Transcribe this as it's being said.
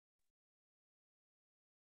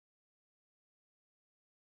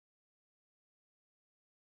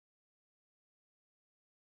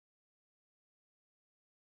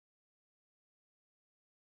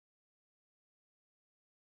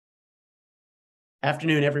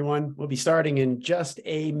Afternoon, everyone. We'll be starting in just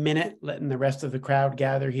a minute, letting the rest of the crowd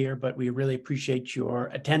gather here, but we really appreciate your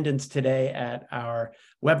attendance today at our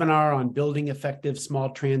webinar on building effective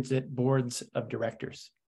small transit boards of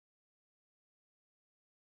directors.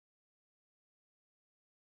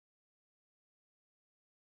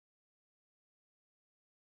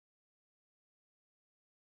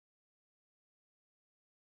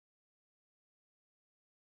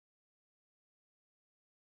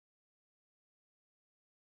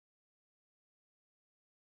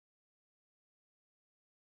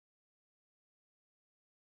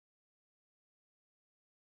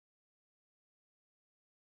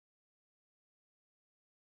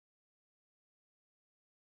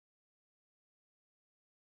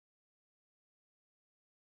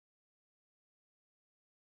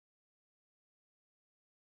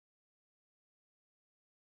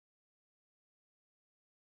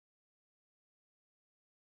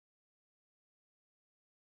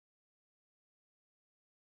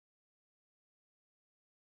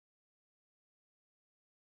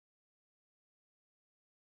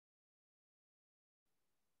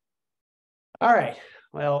 All right.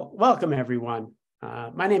 Well, welcome, everyone.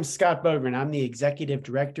 My name is Scott Bogren. I'm the Executive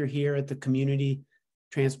Director here at the Community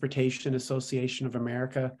Transportation Association of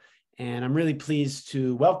America, and I'm really pleased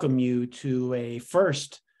to welcome you to a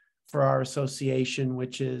first for our association,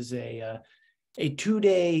 which is a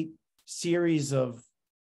two-day series of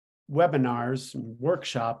webinars and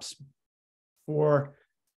workshops for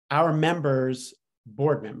our members,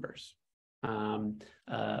 board members.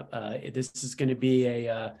 This is going to be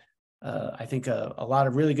I think a lot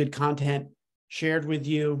of really good content shared with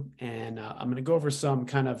you, and I'm going to go over some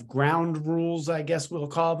kind of ground rules, I guess we'll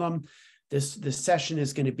call them. This session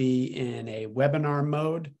is going to be in a webinar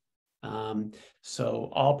mode, so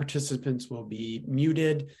all participants will be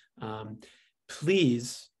muted.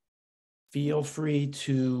 Please feel free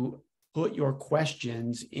to put your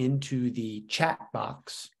questions into the chat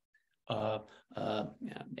box,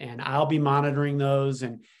 and I'll be monitoring those,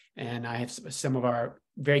 and I have some of our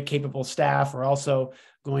very capable staff are also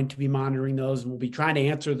going to be monitoring those, and we'll be trying to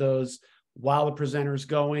answer those while the presenter's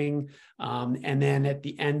going. And then at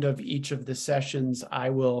the end of each of the sessions, I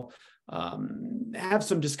will have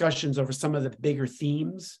some discussions over some of the bigger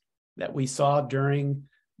themes that we saw during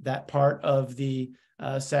that part of the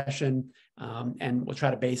session, and we'll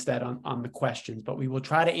try to base that on the questions, but we will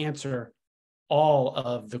try to answer all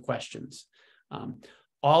of the questions.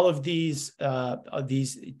 All of these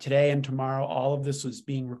today and tomorrow, all of this was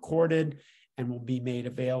being recorded and will be made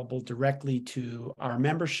available directly to our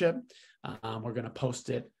membership. We're going to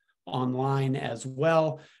post it online as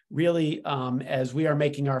well. Really, as we are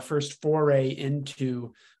making our first foray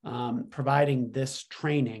into providing this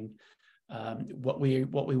training, what we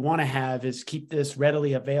want to have is keep this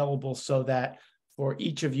readily available so that for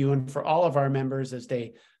each of you and for all of our members, as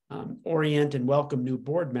they orient and welcome new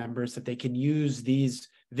board members, that they can use these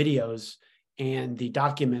videos and the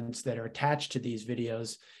documents that are attached to these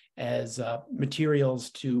videos as materials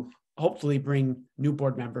to hopefully bring new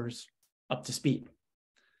board members up to speed.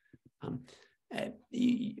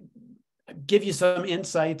 Give you some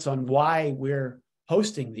insights on why we're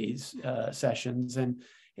hosting these sessions, and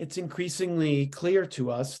it's increasingly clear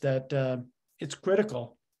to us that it's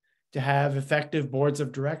critical to have effective boards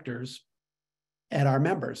of directors at our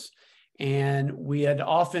members. And we had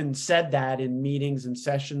often said that in meetings and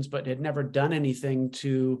sessions, but had never done anything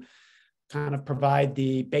to kind of provide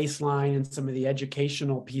the baseline and some of the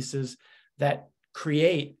educational pieces that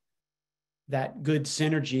create that good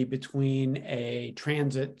synergy between a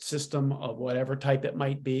transit system of whatever type it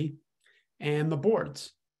might be and the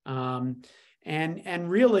boards. And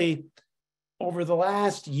really, over the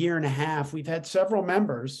last year and a half, we've had several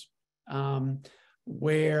members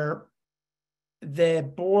where the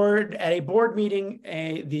board, at a board meeting,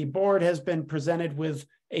 the board has been presented with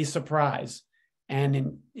a surprise.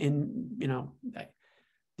 And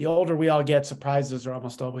the older we all get, surprises are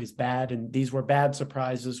almost always bad. And these were bad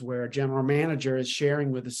surprises where a general manager is sharing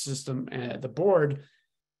with the system, the board,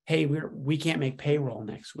 hey, we can't make payroll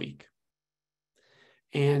next week.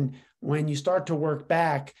 And when you start to work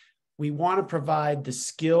back, we want to provide the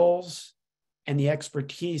skills and the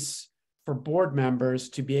expertise for board members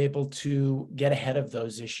to be able to get ahead of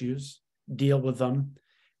those issues, deal with them,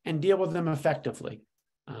 and deal with them effectively.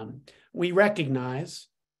 We recognize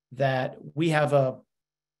that we have a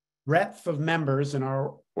breadth of members in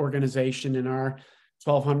our organization, in our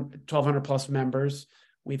 1,200 plus members.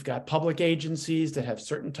 We've got public agencies that have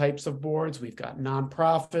certain types of boards. We've got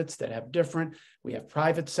nonprofits that have different. We have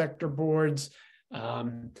private sector boards.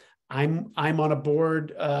 I'm on a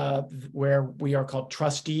board where we are called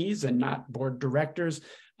trustees and not board directors.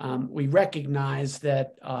 We recognize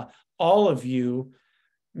that all of you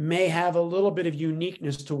may have a little bit of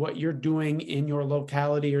uniqueness to what you're doing in your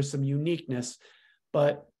locality, or some uniqueness,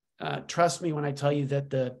 but trust me when I tell you that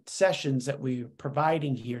the sessions that we're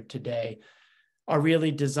providing here today are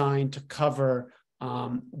really designed to cover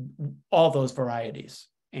all those varieties.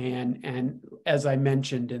 And as I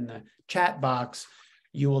mentioned in the chat box,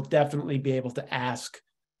 you will definitely be able to ask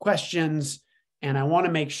questions. And I want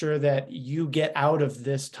to make sure that you get out of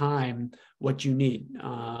this time what you need.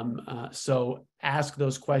 So ask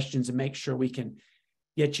those questions and make sure we can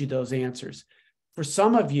get you those answers. For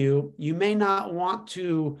some of you, you may not want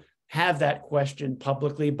to have that question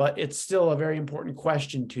publicly, but it's still a very important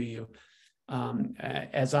question to you.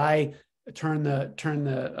 As I turn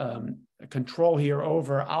the control here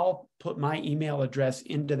over, I'll put my email address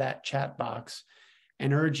into that chat box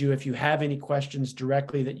and urge you, if you have any questions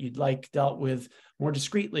directly that you'd like dealt with more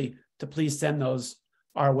discreetly, to please send those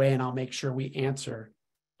our way, and I'll make sure we answer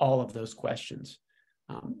all of those questions.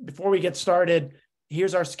 Before we get started,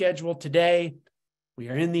 here's our schedule today. We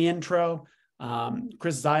are in the intro.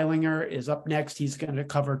 Chris Zeilinger is up next. He's going to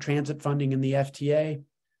cover transit funding in the FTA.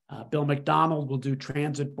 Bill McDonald will do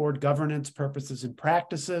transit board governance, purposes, and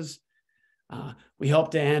practices. We hope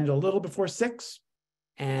to end a little before 6.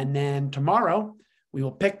 And then tomorrow, we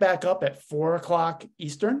will pick back up at 4 o'clock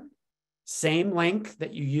Eastern. Same link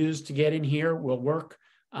that you used to get in here will work.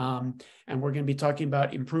 And we're going to be talking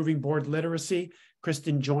about improving board literacy.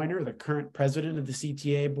 Kristen Joyner, the current president of the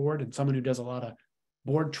CTAA board and someone who does a lot of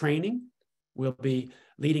board training, will be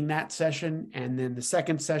leading that session. And then the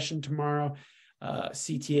second session tomorrow,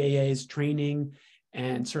 CTAA's training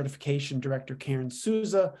and certification director Karen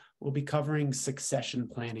Souza will be covering succession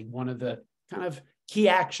planning, one of the kind of key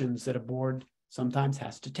actions that a board sometimes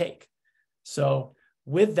has to take. So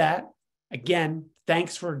with that, again,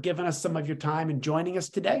 thanks for giving us some of your time and joining us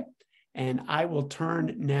today. And I will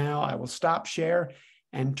stop share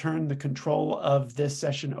and turn the control of this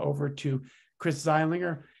session over to Chris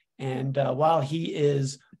Zeilinger. And while he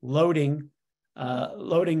is loading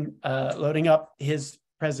up his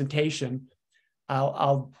presentation,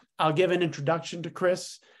 I'll give an introduction to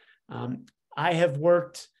Chris. I have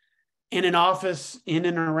worked in an office in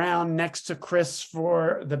and around next to Chris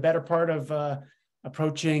for the better part of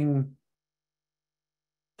approaching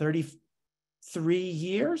 33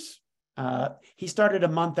 years. He started a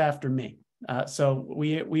month after me. So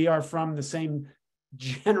we are from the same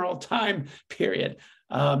general time period.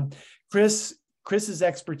 Chris's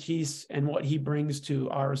expertise and what he brings to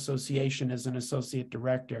our association as an associate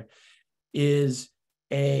director is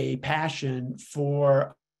a passion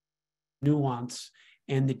for nuance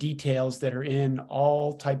and the details that are in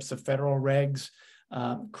all types of federal regs.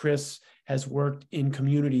 Chris has worked in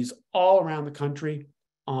communities all around the country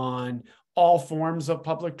on all forms of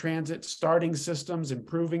public transit, starting systems,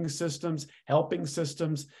 improving systems, helping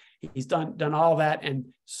systems. He's done all that and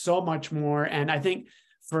so much more. And I think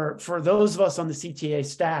for those of us on the CTAA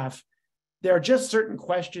staff, there are just certain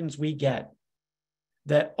questions we get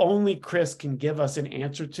that only Chris can give us an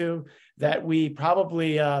answer to, that we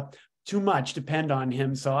probably too much depend on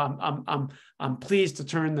him. So I'm pleased to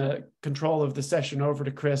turn the control of the session over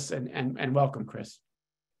to Chris and welcome Chris.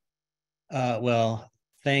 Well,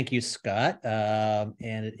 thank you, Scott.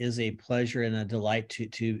 And it is a pleasure and a delight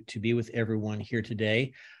to be with everyone here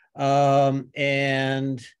today.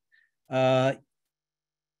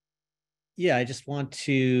 Yeah, I just want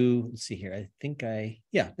to, let's see here.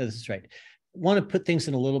 This is right. Want to put things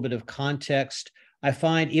in a little bit of context. I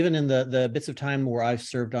find even in the bits of time where I've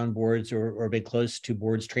served on boards or been close to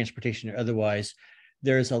boards, transportation or otherwise,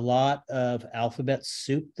 there's a lot of alphabet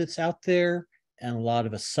soup that's out there and a lot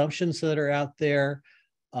of assumptions that are out there.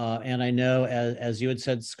 And I know, as you had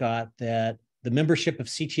said, Scott, that the membership of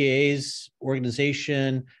CTAA's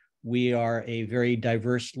organization, we are a very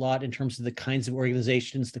diverse lot in terms of the kinds of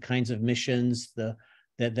organizations, the kinds of missions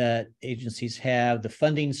that agencies have, the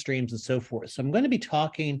funding streams and so forth. So I'm going to be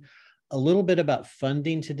talking a little bit about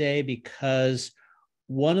funding today, because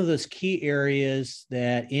one of those key areas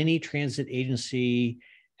that any transit agency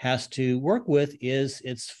has to work with is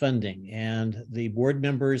its funding. And the board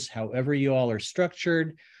members, however you all are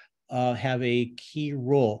structured, have a key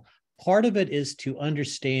role. Part of it is to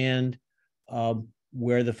understand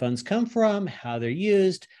where the funds come from, how they're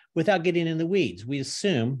used, without getting in the weeds. We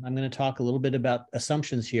assume, I'm going to talk a little bit about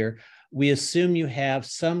assumptions here. We assume you have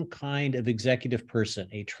some kind of executive person,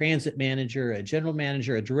 a transit manager, a general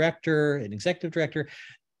manager, a director, an executive director,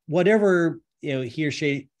 whatever he or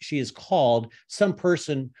she is called, some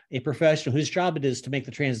person, a professional whose job it is to make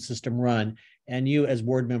the transit system run, and you as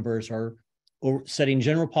board members are setting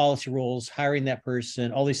general policy rules, hiring that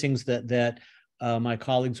person, all these things that my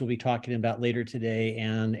colleagues will be talking about later today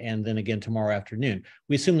and then again tomorrow afternoon.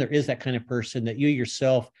 We assume there is that kind of person, that you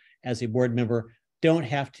yourself as a board member don't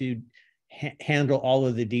have to handle all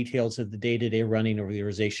of the details of the day-to-day running of the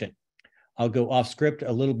organization. I'll go off script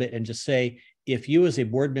a little bit and just say, if you as a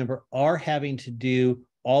board member are having to do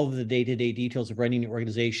all of the day-to-day details of running your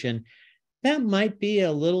organization, that might be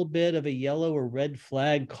a little bit of a yellow or red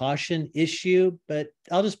flag caution issue, but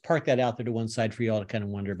I'll just park that out there to one side for you all to kind of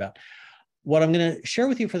wonder about. What I'm going to share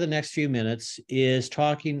with you for the next few minutes is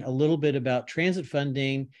talking a little bit about transit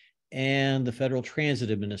funding and the Federal Transit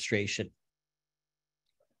Administration.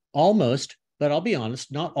 Almost, but I'll be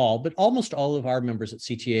honest, not all, but almost all of our members at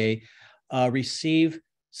CTAA receive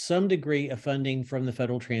some degree of funding from the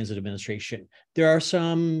Federal Transit Administration. There are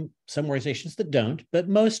some organizations that don't, but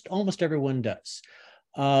almost everyone does.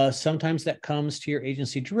 Sometimes that comes to your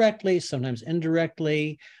agency directly, sometimes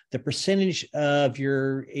indirectly. The percentage of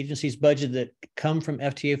your agency's budget that come from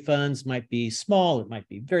FTA funds might be small, it might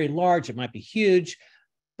be very large, it might be huge,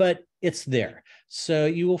 but it's there. So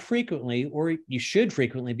you will frequently, or you should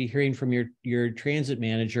frequently, be hearing from your transit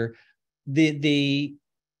manager the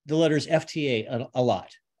letters FTA a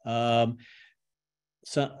lot.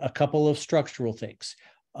 So a couple of structural things.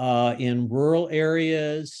 In rural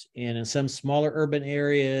areas and in some smaller urban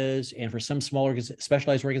areas, and for some smaller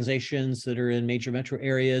specialized organizations that are in major metro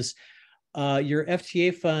areas, your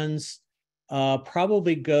FTA funds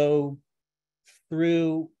probably go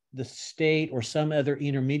through the state or some other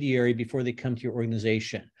intermediary before they come to your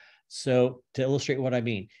organization. So to illustrate what I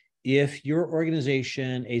mean, if your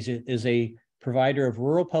organization is a provider of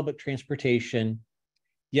rural public transportation,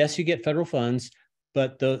 yes, you get federal funds,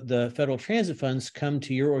 but the federal transit funds come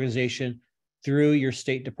to your organization through your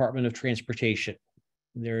state Department of Transportation.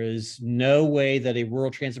 There is no way that a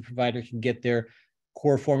rural transit provider can get their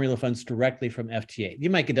core formula funds directly from FTA. You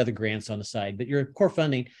might get other grants on the side, but your core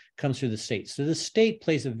funding comes through the state. So the state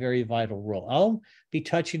plays a very vital role. I'll be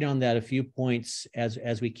touching on that a few points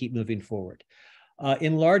as we keep moving forward.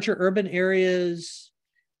 In larger urban areas,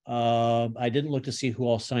 I didn't look to see who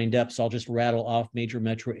all signed up, so I'll just rattle off major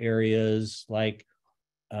metro areas like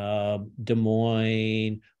Des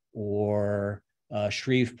Moines or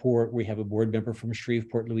Shreveport. We have a board member from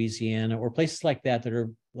Shreveport, Louisiana, or places like that are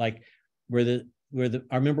like where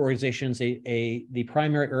our member organizations, the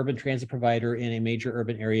primary urban transit provider in a major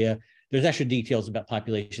urban area. There's actually details about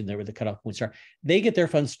population there where the cutoff points are. They get their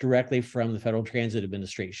funds directly from the Federal Transit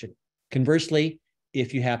Administration. Conversely,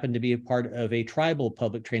 if you happen to be a part of a tribal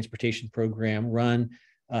public transportation program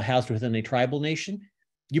housed within a tribal nation,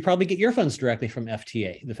 you probably get your funds directly from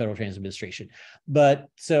FTA, the Federal Transit Administration. But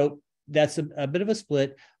so that's a bit of a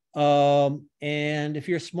split. And if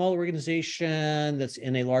you're a small organization that's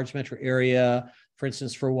in a large metro area, for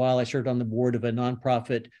instance, for a while, I served on the board of a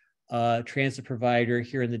nonprofit transit provider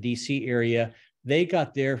here in the DC area. They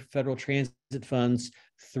got their federal transit funds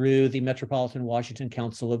through the Metropolitan Washington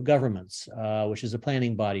Council of Governments, which is a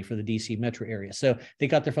planning body for the DC metro area. So they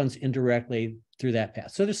got their funds indirectly through that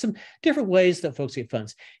path. So there's some different ways that folks get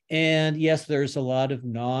funds. And yes, there's a lot of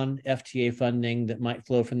non-FTA funding that might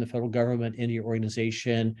flow from the federal government into your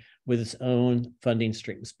organization with its own funding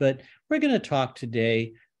streams. But we're going to talk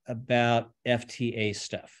today about FTA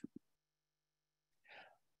stuff.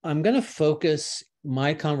 I'm going to focus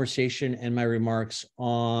my conversation and my remarks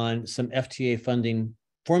on some FTA funding,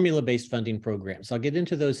 formula-based funding programs. I'll get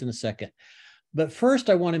into those in a second. But first,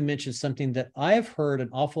 I want to mention something that I have heard an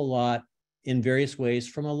awful lot in various ways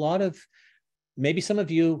from a lot of, maybe some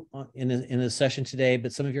of you in the session today,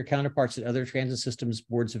 but some of your counterparts at other transit systems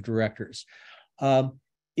boards of directors.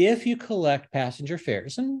 If you collect passenger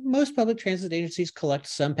fares, and most public transit agencies collect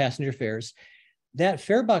some passenger fares, that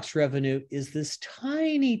fare box revenue is this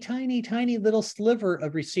tiny, tiny, tiny little sliver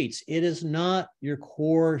of receipts. It is not your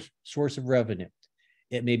core source of revenue.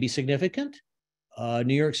 It may be significant.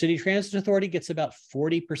 New York City Transit Authority gets about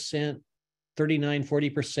 40%,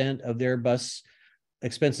 40% of their bus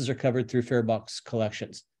expenses are covered through fare box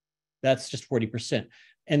collections. That's just 40%.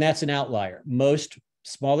 And that's an outlier. Most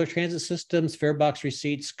smaller transit systems, fare box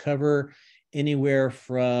receipts cover anywhere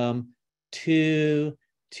from 2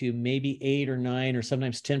 to maybe 8 or 9 or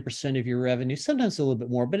sometimes 10% of your revenue, sometimes a little bit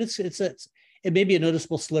more, but it may be a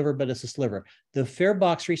noticeable sliver, but it's a sliver. The fare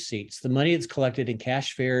box receipts, the money that's collected in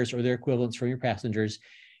cash fares or their equivalents from your passengers,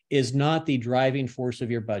 is not the driving force of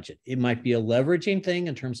your budget. It might be a leveraging thing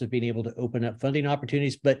in terms of being able to open up funding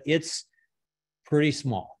opportunities, but it's pretty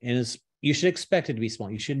small and is you should expect it to be small.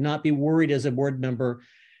 You should not be worried as a board member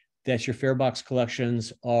that your fare box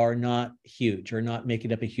collections are not huge or not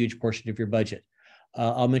making up a huge portion of your budget.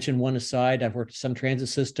 I'll mention one aside. I've worked with some transit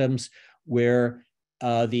systems where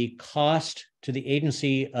the cost to the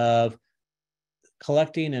agency of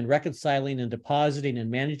collecting and reconciling and depositing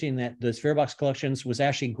and managing those fare box collections was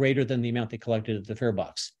actually greater than the amount they collected at the fare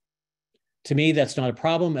box. To me, that's not a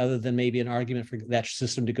problem, other than maybe an argument for that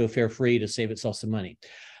system to go fare free to save itself some money.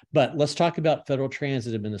 But let's talk about Federal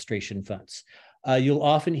Transit Administration funds. You'll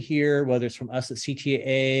often hear, whether it's from us at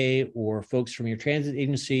CTAA or folks from your transit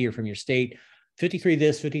agency or from your state, 53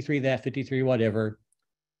 this, 53 that, 53 whatever.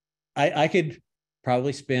 I could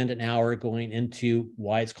probably spend an hour going into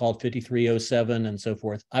why it's called 5307 and so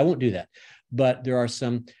forth. I won't do that. But there are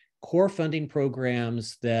some core funding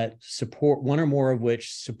programs that support, one or more of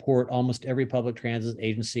which support almost every public transit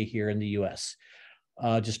agency here in the US.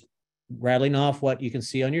 Just rattling off what you can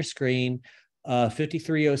see on your screen.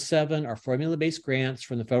 5307 are formula-based grants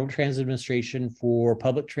from the Federal Transit Administration for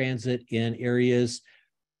public transit in areas,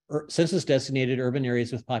 census-designated urban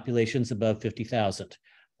areas with populations above 50,000.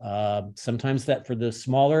 Sometimes that for the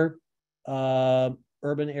smaller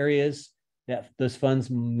urban areas, that those funds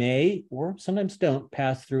may, or sometimes don't,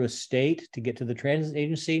 pass through a state to get to the transit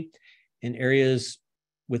agency. In areas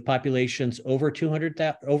with populations over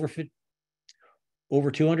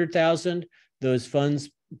 200,000, those funds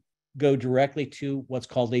go directly to what's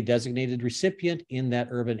called a designated recipient in that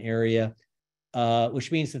urban area,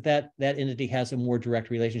 which means that entity has a more direct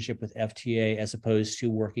relationship with FTA as opposed to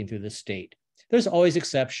working through the state. There's always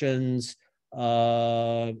exceptions.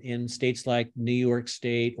 In states like New York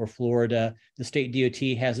State or Florida, the state DOT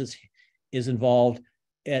is involved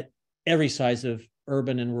at every size of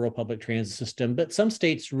urban and rural public transit system, but some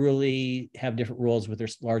states really have different rules with their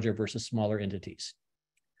larger versus smaller entities.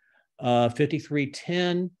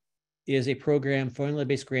 5310 is a program,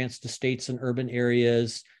 formula-based grants to states and urban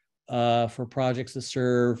areas for projects that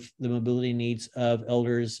serve the mobility needs of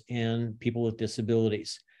elders and people with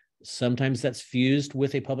disabilities. Sometimes that's fused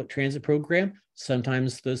with a public transit program.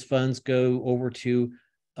 Sometimes those funds go over to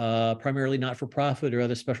primarily not-for-profit or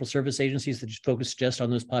other special service agencies that focus just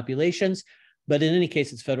on those populations. But in any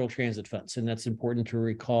case, it's federal transit funds, and that's important to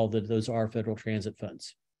recall that those are federal transit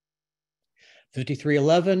funds.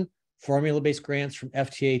 5311, formula-based grants from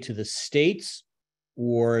FTA to the states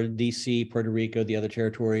or DC, Puerto Rico, the other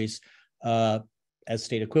territories as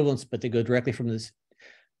state equivalents, but they go directly from this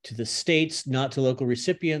to the states, not to local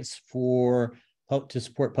recipients, to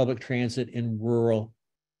support public transit in rural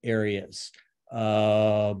areas.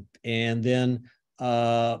 And then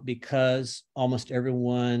because almost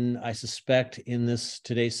everyone, I suspect, in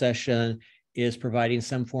today's session is providing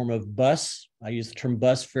some form of bus. I use the term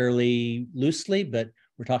bus fairly loosely, but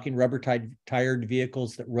we're talking rubber-tired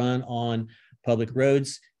vehicles that run on public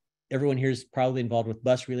roads. Everyone here is probably involved with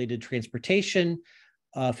bus-related transportation.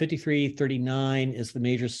 5339 is the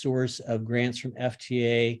major source of grants from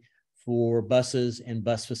FTA for buses and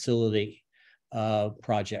bus facility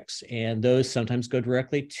projects. And those sometimes go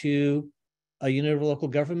directly to a unit of local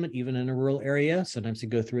government, even in a rural area. Sometimes they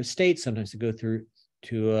go through a state, sometimes they go through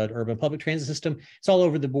to an urban public transit system. It's all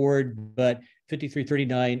over the board, but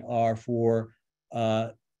 5339 are for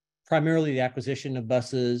primarily the acquisition of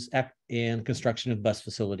buses and construction of bus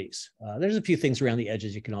facilities. There's a few things around the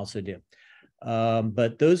edges you can also do.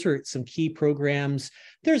 But those are some key programs.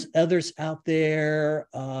 There's others out there.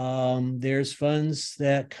 There's funds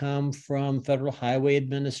that come from Federal Highway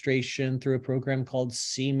Administration through a program called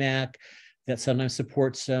CMAQ that sometimes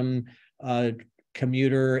supports some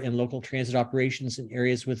commuter and local transit operations in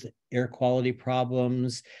areas with air quality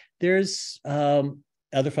problems. There's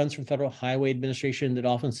other funds from Federal Highway Administration that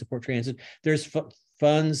often support transit. There's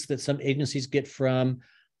funds that some agencies get from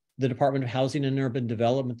the Department of Housing and Urban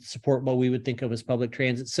Development to support what we would think of as public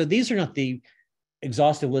transit. So these are not the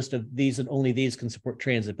exhaustive list of these and only these can support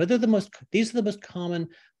transit, but these are the most common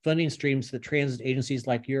funding streams that transit agencies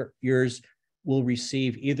like yours will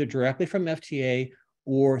receive either directly from FTA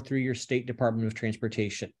or through your state Department of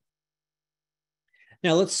Transportation.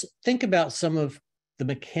 Now let's think about some of the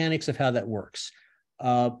mechanics of how that works.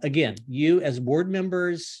 Again, you as board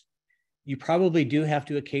members, you probably do have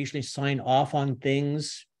to occasionally sign off on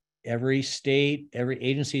things. Every state, every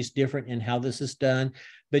agency is different in how this is done,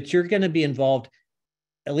 but you're going to be involved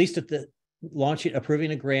at least at the launching,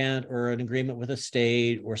 approving a grant or an agreement with a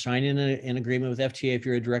state, or signing an agreement with FTA if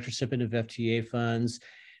you're a direct recipient of FTA funds.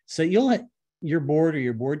 So your board or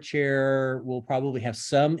your board chair will probably have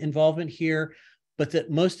some involvement here, but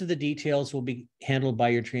that most of the details will be handled by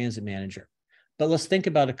your transit manager. But let's think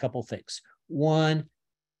about a couple things. One,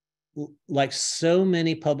 like so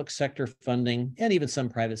many public sector funding and even some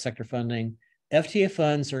private sector funding, FTA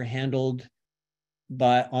funds are handled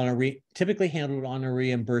typically handled on a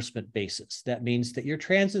reimbursement basis. That means that your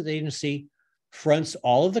transit agency fronts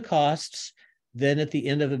all of the costs. Then at the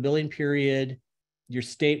end of a billing period, your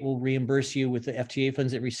state will reimburse you with the FTA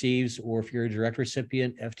funds it receives, or if you're a direct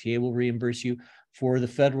recipient, FTA will reimburse you for the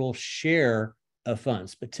federal share of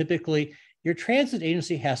funds. But typically, your transit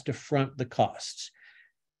agency has to front the costs.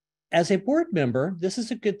 As a board member, this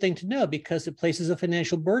is a good thing to know because it places a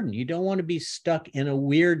financial burden. You don't want to be stuck in a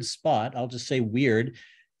weird spot. I'll just say weird.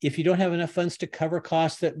 If you don't have enough funds to cover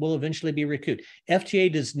costs that will eventually be recouped. FTA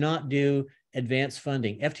does not do advanced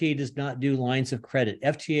funding. FTA does not do lines of credit.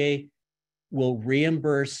 FTA will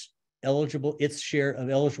reimburse its share of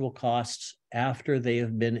eligible costs after they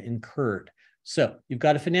have been incurred. So you've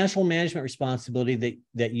got a financial management responsibility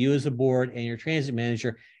that you as a board and your transit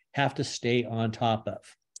manager have to stay on top of.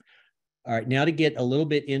 All right, now to get a little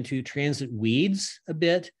bit into transit weeds a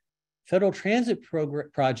bit, federal transit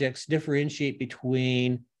projects differentiate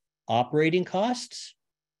between operating costs.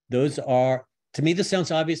 Those are, to me, this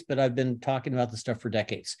sounds obvious, but I've been talking about this stuff for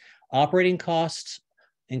decades. Operating costs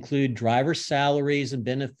include driver salaries and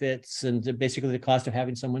benefits, and basically the cost of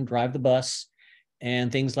having someone drive the bus,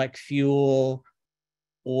 and things like fuel,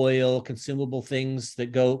 oil, consumable things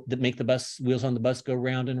that make the bus wheels on the bus go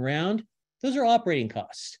round and round. Those are operating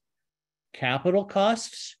costs. Capital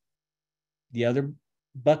costs, the other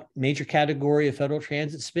major category of federal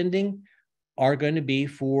transit spending, are going to be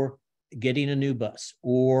for getting a new bus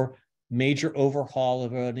or major overhaul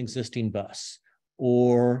of an existing bus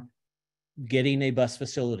or getting a bus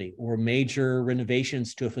facility or major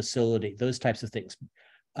renovations to a facility, those types of things.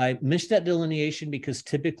 I mentioned that delineation because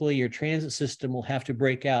typically your transit system will have to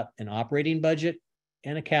break out an operating budget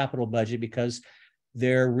and a capital budget because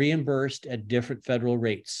they're reimbursed at different federal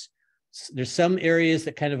rates. There's some areas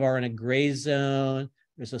that kind of are in a gray zone.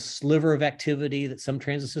 There's a sliver of activity that some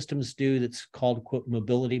transit systems do that's called, quote,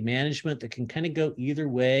 mobility management that can kind of go either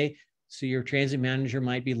way. So your transit manager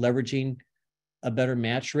might be leveraging a better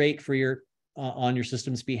match rate for your on your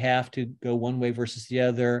system's behalf to go one way versus the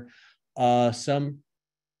other.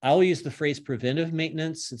 I'll use the phrase preventive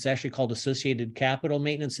maintenance. It's actually called associated capital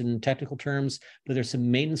maintenance in technical terms, but there's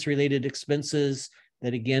some maintenance related expenses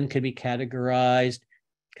that again can be categorized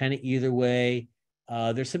kind of either way.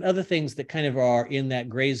 There's some other things that kind of are in that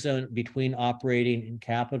gray zone between operating and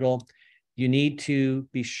capital. You need to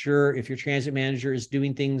be sure if your transit manager is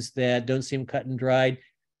doing things that don't seem cut and dried,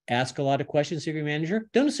 ask a lot of questions of your manager.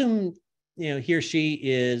 Don't assume he or she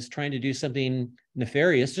is trying to do something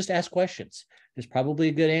nefarious. Just ask questions. There's probably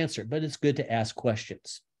a good answer, but it's good to ask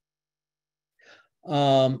questions.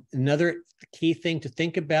 Another key thing to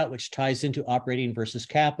think about, which ties into operating versus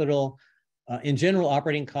capital. In general,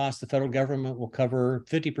 operating costs, the federal government will cover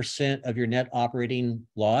 50% of your net operating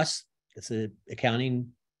loss. It's a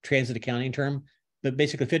transit accounting term, but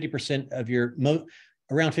basically 50% of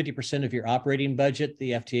around 50% of your operating budget,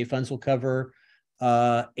 the FTA funds will cover.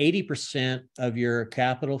 80% of your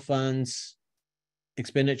capital funds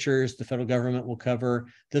expenditures, the federal government will cover.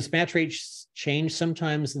 Those match rates change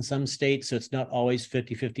sometimes in some states, so it's not always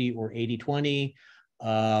 50-50 or 80-20.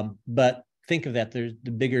 But think of that. There's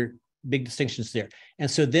the big distinctions there. And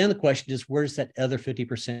so then the question is, where does that other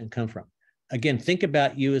 50% come from? Again, think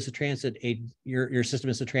about you as a transit agency, your system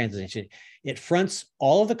as a transit agency. It fronts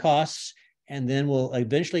all of the costs and then will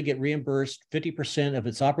eventually get reimbursed 50% of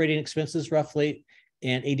its operating expenses roughly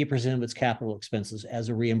and 80% of its capital expenses as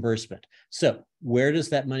a reimbursement. So where does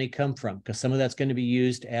that money come from? Because some of that's going to be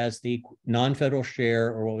used as the non-federal share,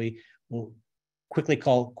 or what we will quickly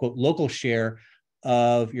call, quote, local share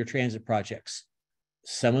of your transit projects.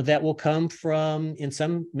 Some of that will come from, in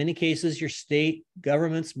many cases, your state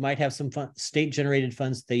governments might have some state-generated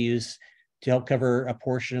funds they use to help cover a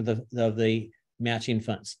portion of the matching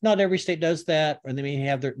funds. Not every state does that, or they may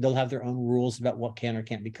have they'll have their own rules about what can or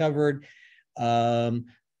can't be covered.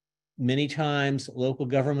 Many times, local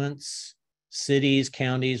governments, cities,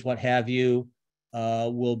 counties, what have you,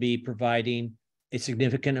 will be providing a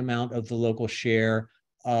significant amount of the local share.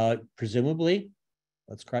 Presumably,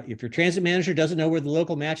 if your transit manager doesn't know where the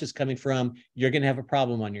local match is coming from, you're going to have a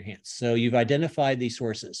problem on your hands. So you've identified these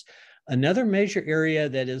sources. Another major area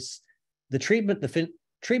that is the treatment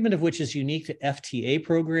of which is unique to FTA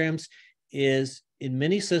programs is in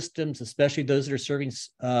many systems, especially those that are serving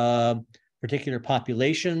particular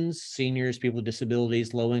populations, seniors, people with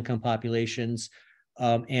disabilities, low-income populations,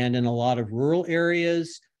 and in a lot of rural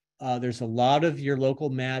areas, there's a lot of your local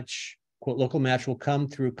match, quote, local match will come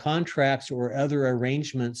through contracts or other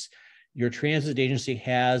arrangements your transit agency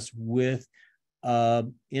has with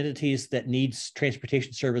entities that needs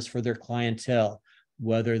transportation service for their clientele,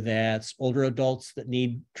 whether that's older adults that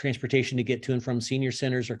need transportation to get to and from senior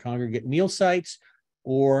centers or congregate meal sites,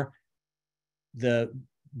 or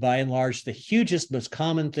by and large, the hugest, most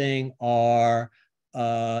common thing are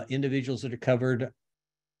individuals that are covered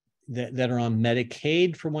that are on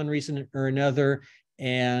Medicaid for one reason or another,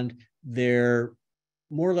 and they're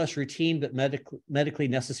more or less routine, but medically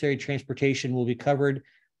necessary transportation will be covered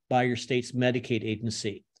by your state's Medicaid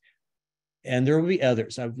agency. And there will be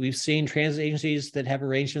others. We've seen transit agencies that have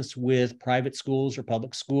arrangements with private schools or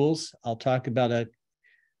public schools. I'll talk about a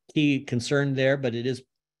key concern there, but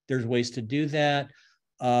there's ways to do that.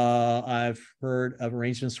 I've heard of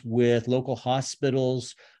arrangements with local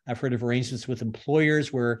hospitals. I've heard of arrangements with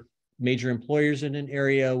employers where major employers in an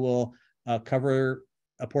area will cover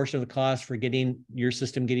a portion of the cost for getting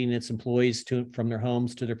its employees from their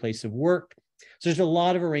homes to their place of work. So there's a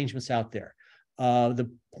lot of arrangements out there.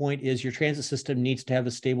 The point is your transit system needs to have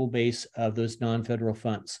a stable base of those non-federal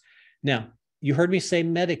funds. Now, you heard me say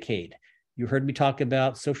Medicaid. You heard me talk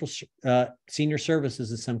about social senior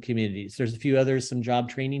services in some communities. There's a few others, some job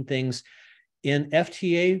training things. In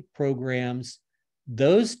FTA programs,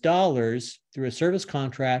 those dollars through a service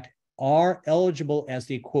contract are eligible as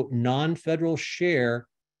the, quote, non-federal share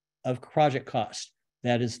of project cost.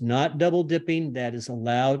 That is not double dipping. That is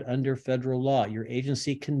allowed under federal law. Your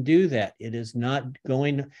agency can do that. It is not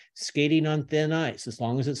going skating on thin ice as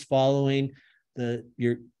long as it's following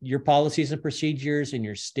your policies and procedures and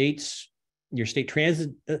your state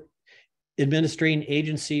transit administrating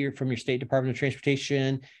agency or from your state Department of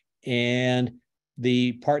Transportation and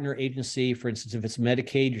the partner agency. For instance, if it's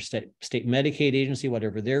Medicaid, your state Medicaid agency,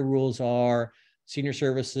 whatever their rules are, senior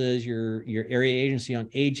services, your area agency on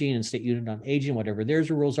aging and state unit on aging, whatever their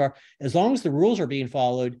rules are, as long as the rules are being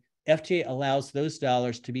followed, FTA allows those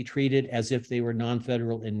dollars to be treated as if they were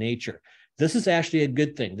non-federal in nature. This is actually a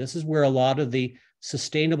good thing. This is where a lot of the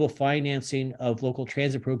sustainable financing of local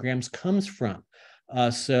transit programs comes from.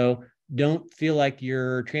 So don't feel like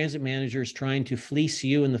your transit manager is trying to fleece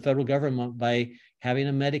you and the federal government by having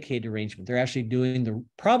a Medicaid arrangement. They're actually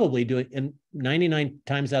probably doing, and 99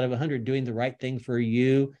 times out of 100, doing the right thing for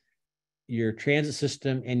you, your transit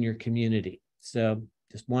system, and your community. So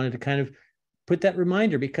just wanted to kind of put that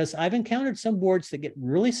reminder, because I've encountered some boards that get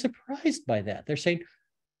really surprised by that. They're saying,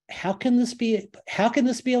 how can this be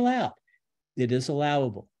allowed? It is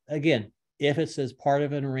allowable. Again, if it's as part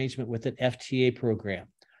of an arrangement with an FTA program.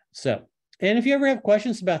 So, and if you ever have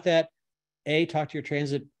questions about that, talk to your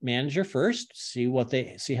transit manager first, see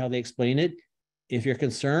how they explain it. If you're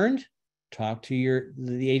concerned, talk to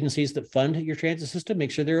the agencies that fund your transit system,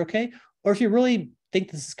 make sure they're okay. Or if you really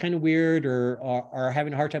think this is kind of weird or are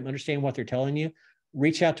having a hard time understanding what they're telling you,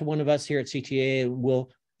 reach out to one of us here at CTAA and we'll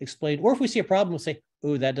explain. Or if we see a problem, we'll say,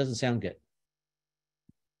 oh, that doesn't sound good.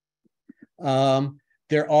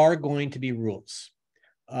 There are going to be rules.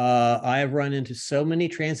 I have run into so many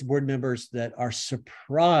transit board members that are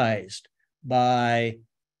surprised by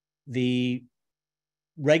the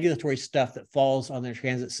regulatory stuff that falls on their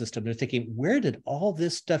transit system. They're thinking, where did all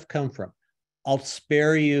this stuff come from? I'll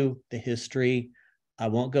spare you the history. I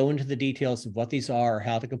won't go into the details of what these are or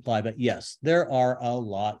how to comply, but yes, there are a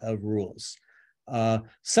lot of rules.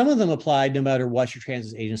 Some of them apply no matter what your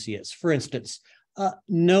transit agency is. For instance,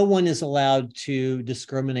 no one is allowed to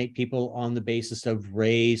discriminate people on the basis of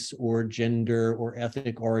race or gender or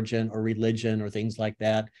ethnic origin or religion or things like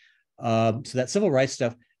that. So that civil rights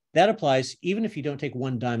stuff, that applies even if you don't take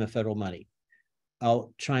one dime of federal money.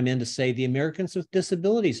 I'll chime in to say the Americans with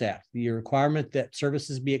Disabilities Act, the requirement that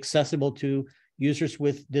services be accessible to users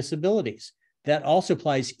with disabilities. That also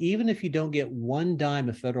applies even if you don't get one dime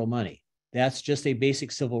of federal money. That's just a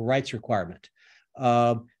basic civil rights requirement.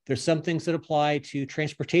 There's some things that apply to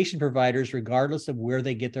transportation providers regardless of where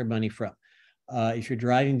they get their money from. If you're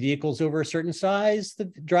driving vehicles over a certain size, the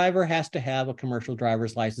driver has to have a commercial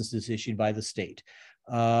driver's license that's issued by the state.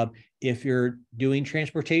 If you're doing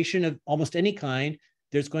transportation of almost any kind,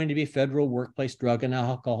 there's going to be federal workplace drug and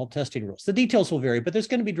alcohol testing rules. The details will vary, but there's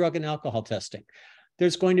going to be drug and alcohol testing.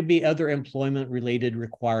 There's going to be other employment-related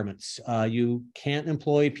requirements. You can't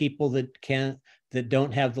employ people that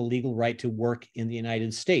don't have the legal right to work in the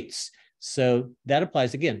United States. So that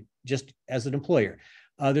applies, again, just as an employer.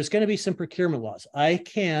 There's going to be some procurement laws. I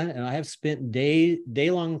have spent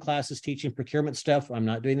day-long classes teaching procurement stuff. I'm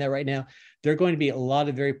not doing that right now. There are going to be a lot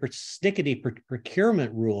of very persnickety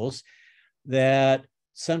procurement rules that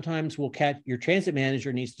sometimes your transit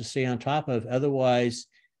manager needs to stay on top of. Otherwise,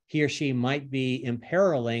 he or she might be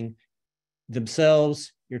imperiling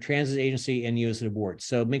themselves, your transit agency, and you as a board.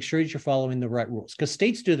 So make sure that you're following the right rules, because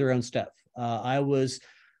states do their own stuff. I was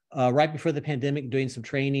right before the pandemic doing some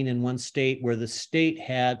training in one state where the state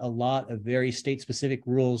had a lot of very state-specific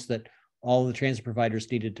rules that all the transit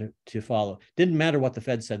providers needed to follow. Didn't matter what the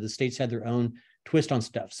Fed said, the states had their own twist on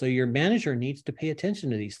stuff. So your manager needs to pay attention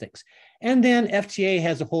to these things. And then FTA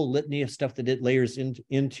has a whole litany of stuff that it layers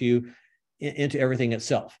into everything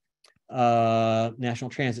itself. National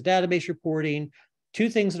Transit Database reporting. Two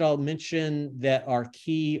things that I'll mention that are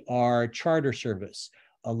key are charter service.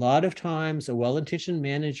 A lot of times a well-intentioned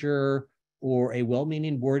manager or a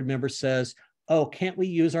well-meaning board member says, oh, can't we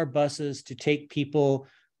use our buses to take people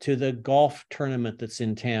to the golf tournament that's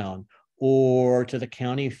in town, or to the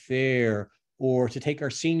county fair, or to take our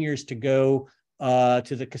seniors to go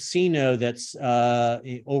to the casino that's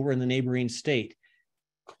over in the neighboring state.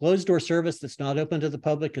 Closed door service that's not open to the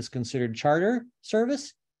public is considered charter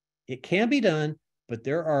service. It can be done, but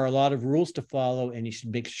there are a lot of rules to follow, and you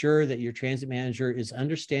should make sure that your transit manager is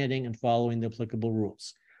understanding and following the applicable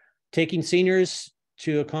rules. Taking seniors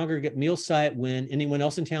to a congregate meal site when anyone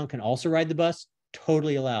else in town can also ride the bus,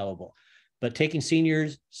 totally allowable. But taking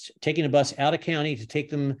seniors, taking a bus out of county to take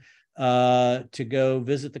them to go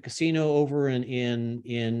visit the casino over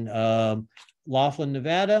in Laughlin,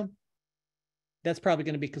 Nevada, that's probably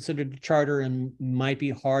going to be considered a charter and might be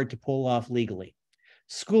hard to pull off legally.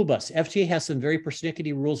 School bus. FTA has some very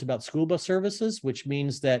persnickety rules about school bus services, which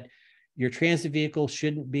means that your transit vehicle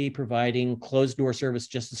shouldn't be providing closed door service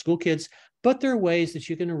just to school kids, but there are ways that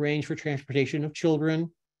you can arrange for transportation of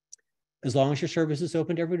children. As long as your service is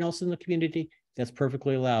open to everyone else in the community, that's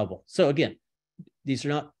perfectly allowable. So again, these are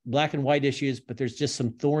not black and white issues, but there's just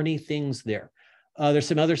some thorny things there. There's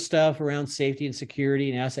some other stuff around safety and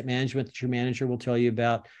security and asset management that your manager will tell you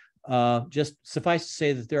about. Just suffice to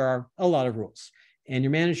say that there are a lot of rules, and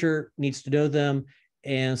your manager needs to know them.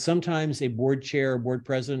 And sometimes a board chair, or board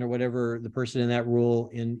president, or whatever the person in that role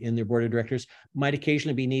in their board of directors might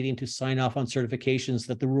occasionally be needing to sign off on certifications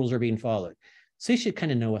that the rules are being followed. So you should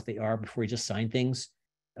kind of know what they are before you just sign things.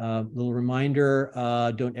 Little reminder,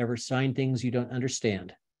 don't ever sign things you don't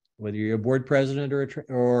understand, whether you're a board president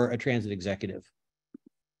or a transit executive.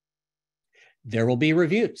 There will be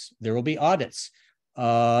reviews. There will be audits.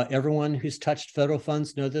 Everyone who's touched federal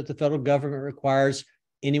funds know that the federal government requires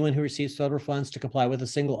anyone who receives federal funds to comply with a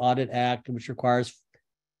single audit act, which requires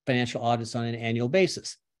financial audits on an annual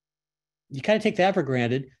basis. You kind of take that for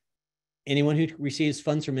granted. Anyone who receives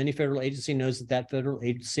funds from any federal agency knows that that federal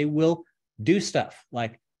agency will do stuff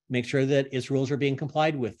like make sure that its rules are being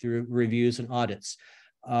complied with through reviews and audits.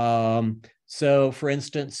 So for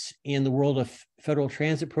instance, in the world of federal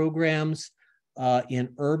transit programs,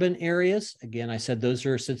 in urban areas, again, I said those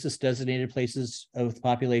are census designated places with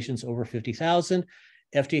populations over 50,000.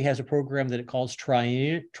 FTA has a program that it calls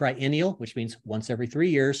triennial, which means once every 3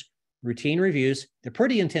 years, routine reviews. They're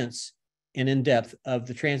pretty intense and in-depth of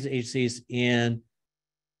the transit agencies, and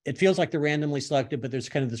it feels like they're randomly selected, but there's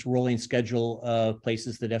kind of this rolling schedule of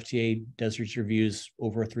places that FTA does its reviews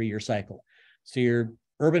over a 3-year cycle. So your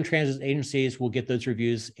urban transit agencies will get those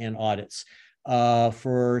reviews and audits.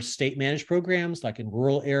 For state managed programs, like in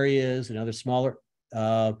rural areas and other smaller,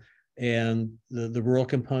 and the rural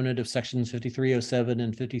component of sections 5307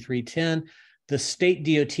 and 5310, the state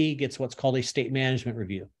DOT gets what's called a state management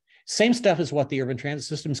review. Same stuff as what the urban transit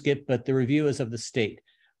systems get, but the review is of the state.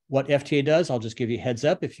 What FTA does, I'll just give you a heads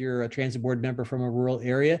up if you're a transit board member from a rural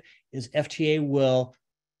area, is FTA will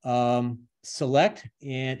select,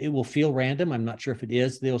 and it will feel random, I'm not sure if it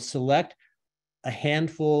is, they'll select a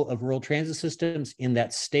handful of rural transit systems in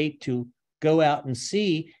that state to go out and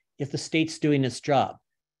see if the state's doing its job.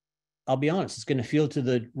 I'll be honest, it's going to feel to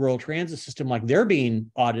the rural transit system like they're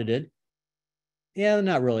being audited. Yeah,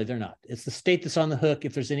 not really, they're not. It's the state that's on the hook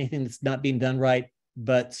if there's anything that's not being done right,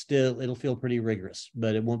 but still it'll feel pretty rigorous,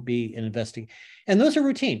 but it won't be an investigation. And those are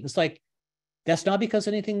routine. It's like, that's not because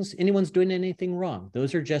anyone's doing anything wrong.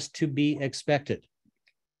 Those are just to be expected.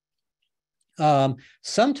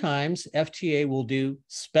 Sometimes FTA will do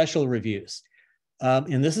special reviews.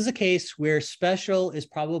 And this is a case where special is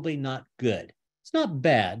probably not good. It's not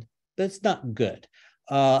bad, but it's not good.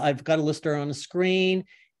 I've got a list there on the screen.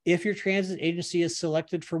 If your transit agency is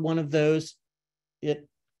selected for one of those, it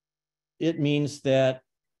means that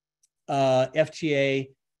FTA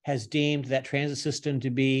has deemed that transit system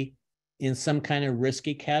to be in some kind of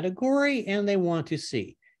risky category, and they want to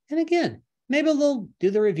see. And again, maybe they'll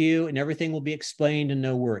do the review and everything will be explained and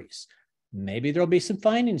no worries. Maybe there'll be some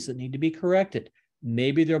findings that need to be corrected.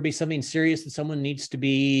 Maybe there'll be something serious that someone needs to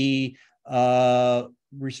be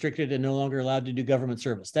restricted and no longer allowed to do government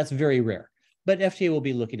service. That's very rare, but FTA will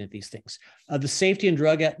be looking at these things. The safety and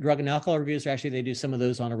drug and alcohol reviews, actually, they do some of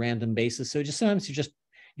those on a random basis. So just sometimes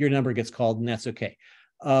your number gets called, and that's okay.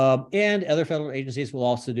 And other federal agencies will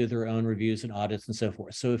also do their own reviews and audits and so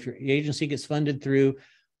forth. So if your agency gets funded through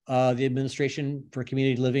the Administration for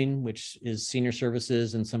Community Living, which is senior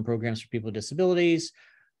services and some programs for people with disabilities,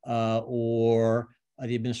 or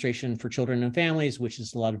the Administration for Children and Families, which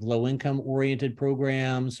is a lot of low-income oriented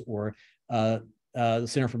programs, or the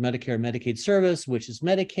Center for Medicare and Medicaid Service, which is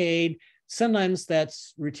Medicaid. Sometimes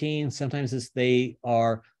that's routine. Sometimes they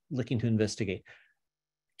are looking to investigate.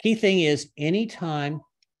 Key thing is anytime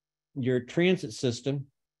your transit system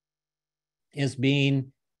is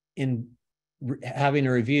having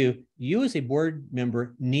a review, you as a board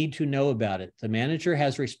member need to know about it. The manager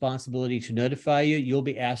has a responsibility to notify you. You'll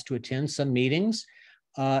be asked to attend some meetings,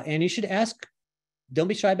 and you should ask. Don't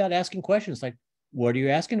be shy about asking questions like, what are you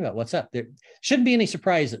asking about? What's up? There shouldn't be any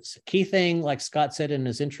surprises. Key thing, like Scott said in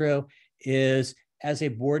his intro, is as a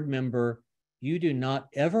board member, you do not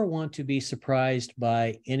ever want to be surprised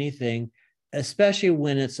by anything, especially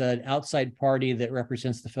when it's an outside party that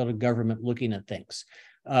represents the federal government looking at things.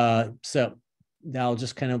 So I'll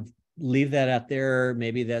just kind of leave that out there.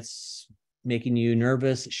 Maybe that's making you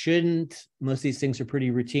nervous. It shouldn't. Most of these things are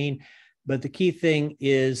pretty routine. But the key thing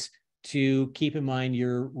is to keep in mind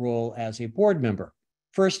your role as a board member.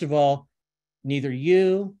 First of all, neither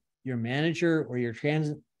you, your manager, or your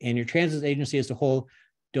transit agency as a whole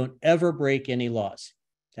don't ever break any laws.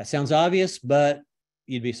 That sounds obvious, but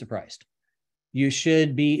you'd be surprised. You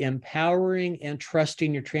should be empowering and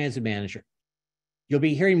trusting your transit manager. You'll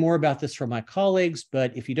be hearing more about this from my colleagues,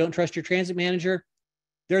 but if you don't trust your transit manager,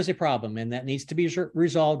 there's a problem, and that needs to be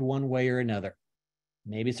resolved one way or another.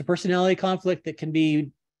 Maybe it's a personality conflict that can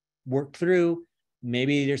be worked through.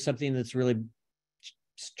 Maybe there's something that's really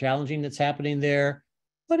challenging that's happening there.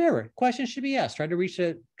 Whatever, questions should be asked. Try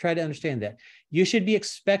to understand that. You should be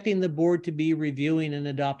expecting the board to be reviewing and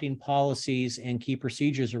adopting policies and key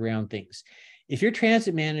procedures around things. If your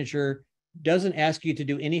transit manager doesn't ask you to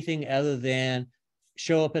do anything other than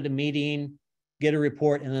show up at a meeting, get a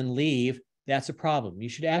report, and then leave, that's a problem. You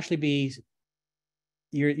should actually be,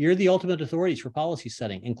 you're the ultimate authorities for policy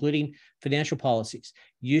setting, including financial policies.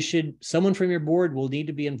 Someone from your board will need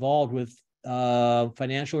to be involved with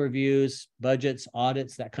financial reviews, budgets,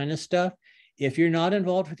 audits, that kind of stuff. If you're not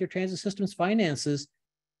involved with your transit system's finances,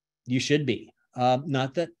 you should be.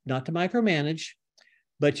 Not to micromanage,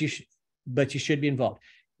 but you should be involved.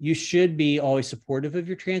 You should be always supportive of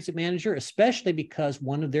your transit manager, especially because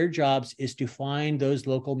one of their jobs is to find those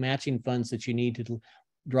local matching funds that you need to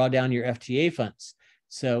draw down your FTA funds.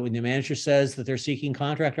 So when the manager says that they're seeking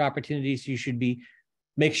contract opportunities, you should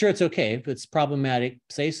make sure it's okay. If it's problematic,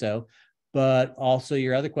 say so. But also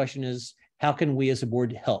your other question is, how can we as a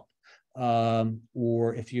board help?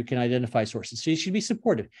 Or if you can identify sources. So you should be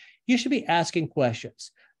supportive. You should be asking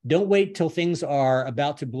questions. Don't wait till things are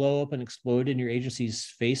about to blow up and explode in your agency's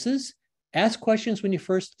faces. Ask questions when you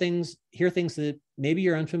hear things that maybe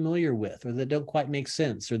you're unfamiliar with, or that don't quite make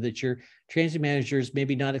sense, or that your transit manager is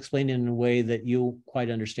maybe not explaining in a way that you'll quite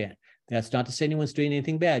understand. That's not to say anyone's doing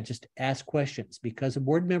anything bad. Just ask questions, because a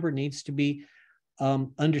board member needs to be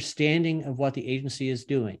understanding of what the agency is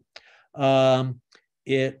doing. And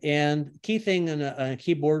key thing in a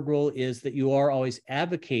key board role is that you are always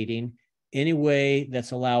advocating any way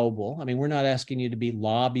that's allowable. I mean, we're not asking you to be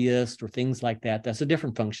lobbyists or things like that. That's a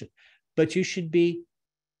different function. But you should be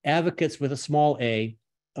advocates with a small a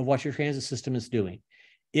of what your transit system is doing.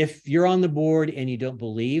 If you're on the board and you don't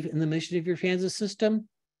believe in the mission of your transit system,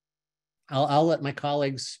 I'll let my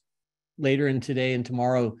colleagues later in today and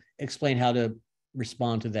tomorrow explain how to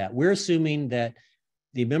respond to that. We're assuming that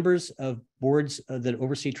the members of boards that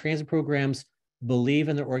oversee transit programs believe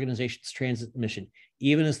in their organization's transit mission,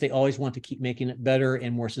 even as they always want to keep making it better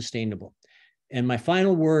and more sustainable. And my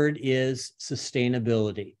final word is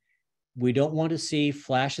sustainability. We don't want to see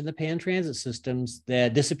flash in the pan transit systems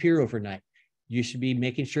that disappear overnight. You should be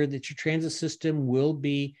making sure that your transit system will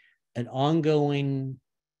be an ongoing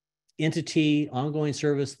entity, ongoing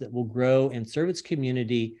service that will grow and serve its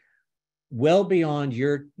community well beyond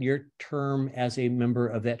your term as a member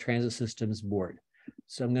of that transit systems board.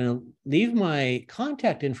 So I'm going to leave my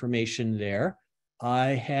contact information there. I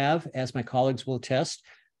have, as my colleagues will attest,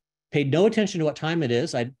 paid no attention to what time it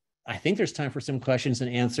is. I think there's time for some questions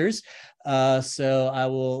and answers. So I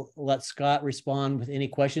will let Scott respond with any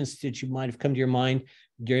questions that you might have come to your mind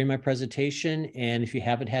during my presentation. And if you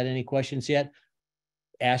haven't had any questions yet,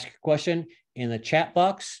 ask your question in the chat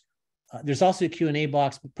box. There's also a Q&A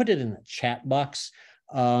box, but put it in the chat box.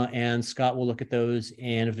 And Scott will look at those.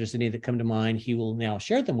 And if there's any that come to mind, he will now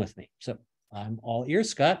share them with me. So I'm all ears,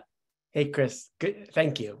 Scott. Hey, Chris, good,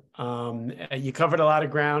 thank you. You covered a lot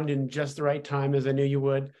of ground in just the right time, as I knew you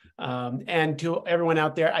would. And to everyone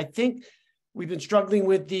out there, I think we've been struggling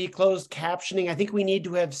with the closed captioning. I think we need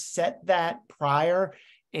to have set that prior,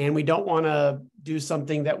 and we don't want to do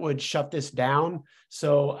something that would shut this down.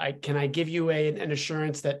 So can I give you an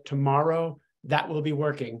assurance that tomorrow that will be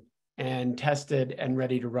working and tested and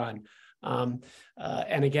ready to run? And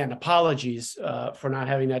again, apologies for not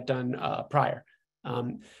having that done prior.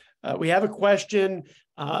 We have a question.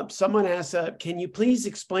 Someone asks, can you please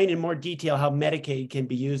explain in more detail how Medicaid can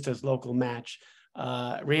be used as local match?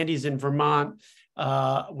 Randy's in Vermont.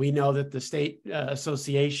 We know that the state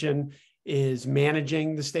association is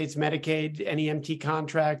managing the state's Medicaid NEMT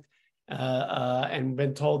contract and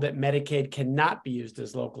been told that Medicaid cannot be used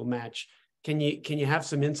as local match. Can you have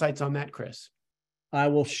some insights on that, Chris? I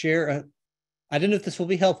will share, I don't know if this will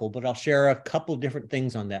be helpful, but I'll share a couple different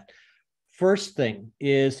things on that. First thing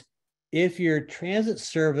is, if your transit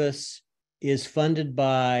service is funded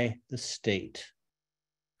by the state,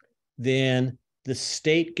 then the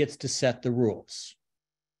state gets to set the rules.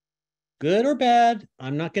 Good or bad,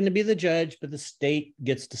 I'm not going to be the judge, but the state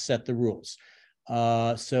gets to set the rules.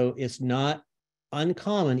 So it's not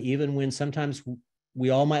uncommon, even when sometimes we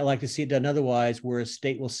all might like to see it done otherwise, where a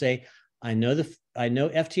state will say, I know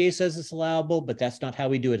FTA says it's allowable, but that's not how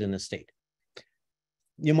we do it in the state.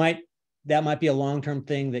 That might be a long-term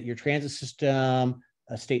thing that your transit system,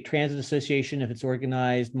 a state transit association, if it's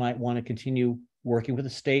organized, might want to continue working with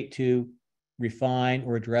the state to refine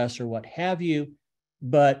or address or what have you.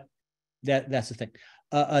 But that's the thing.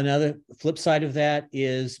 Another flip side of that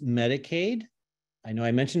is Medicaid. I know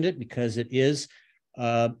I mentioned it because it is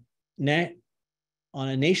on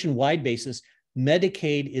a nationwide basis,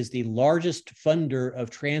 Medicaid is the largest funder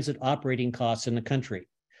of transit operating costs in the country.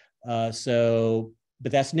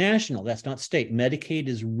 But that's national, that's not state. Medicaid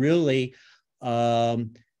is really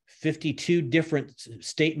 52 different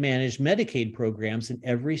state-managed Medicaid programs, and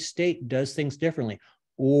every state does things differently.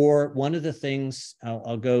 Or one of the things,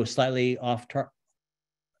 I'll go slightly off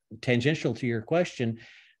tangential to your question,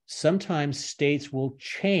 sometimes states will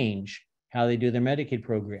change how they do their Medicaid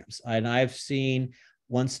programs. And I've seen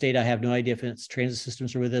one state, I have no idea if its transit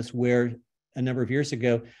systems are with us, where a number of years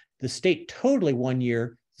ago, the state totally one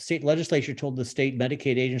year, the state legislature told the state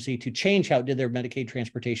Medicaid agency to change how it did their Medicaid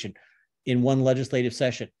transportation in one legislative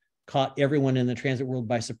session, caught everyone in the transit world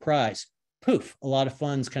by surprise. Poof, a lot of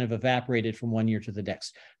funds kind of evaporated from one year to the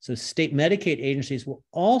next. So state Medicaid agencies will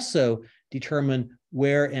also determine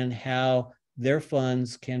where and how their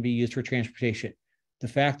funds can be used for transportation. The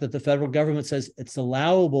fact that the federal government says it's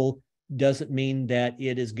allowable doesn't mean that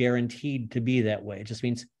it is guaranteed to be that way. It just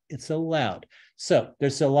means it's allowed. So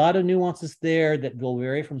there's a lot of nuances there that will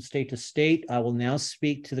vary from state to state. I will now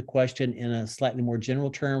speak to the question in a slightly more general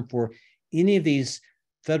term for any of these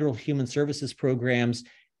federal human services programs,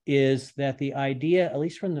 is that the idea, at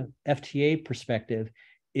least from the FTA perspective,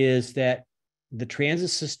 is that the transit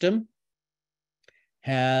system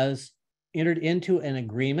has entered into an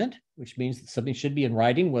agreement, which means that something should be in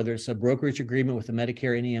writing, whether it's a brokerage agreement with a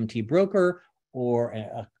Medicare NEMT broker or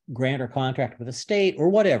a grant or contract with a state or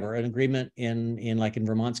whatever, an agreement in like in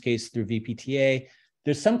Vermont's case through VPTA.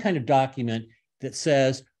 There's some kind of document that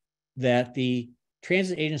says that the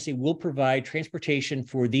transit agency will provide transportation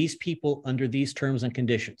for these people under these terms and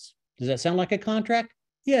conditions. Does that sound like a contract?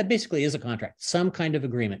 Yeah, it basically is a contract, some kind of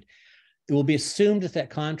agreement. It will be assumed that that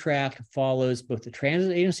contract follows both the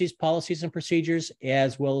transit agency's policies and procedures,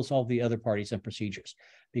 as well as all the other parties and procedures.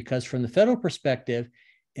 Because from the federal perspective,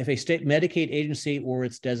 if a state Medicaid agency or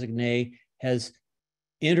its designee has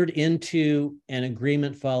entered into an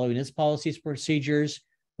agreement following its policies and procedures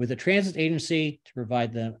with a transit agency to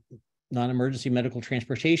provide the non-emergency medical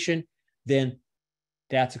transportation, then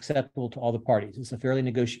that's acceptable to all the parties.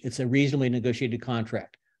 It's a reasonably negotiated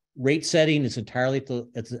contract. Rate setting is entirely,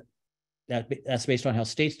 that's based on how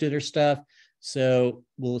states do their stuff. So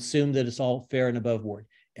we'll assume that it's all fair and above board.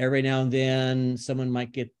 Every now and then someone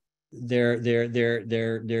might get their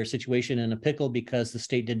situation in a pickle because the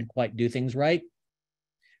state didn't quite do things right.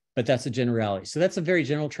 But that's a generality. So that's a very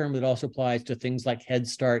general term that also applies to things like Head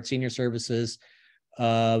Start, senior services,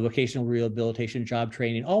 vocational rehabilitation, job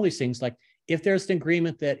training, all these things. Like if there's an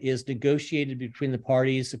agreement that is negotiated between the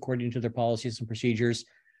parties according to their policies and procedures,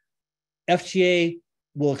 FTA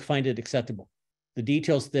will find it acceptable. The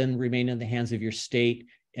details then remain in the hands of your state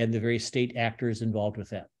and the various state actors involved with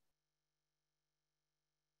that.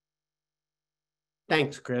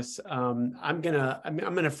 Thanks, Chris. I'm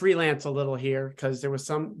gonna freelance a little here because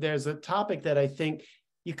there's a topic that I think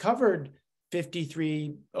you covered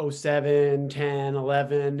 5307, 10,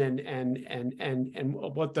 11, and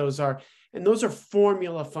what those are. And those are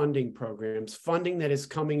formula funding programs, funding that is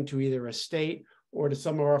coming to either a state or to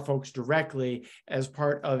some of our folks directly as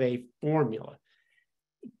part of a formula.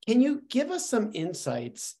 Can you give us some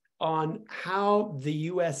insights on how the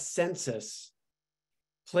U.S. Census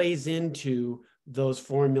plays into those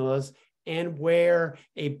formulas and where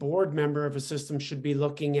a board member of a system should be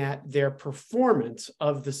looking at their performance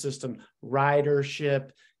of the system,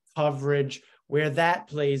 ridership, coverage, where that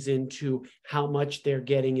plays into how much they're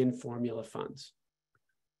getting in formula funds?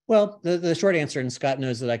 Well, the short answer, and Scott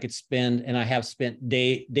knows that I could spend, and I have spent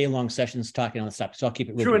day-long sessions talking on this topic, so I'll keep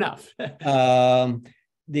it real True brief. enough.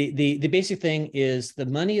 The basic thing is the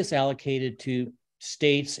money is allocated to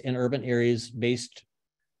states and urban areas based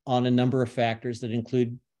on a number of factors that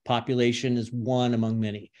include population is one among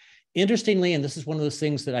many. Interestingly, and this is one of those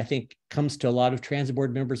things that I think comes to a lot of transit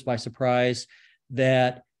board members by surprise,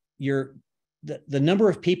 that the number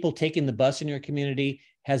of people taking the bus in your community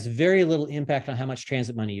has very little impact on how much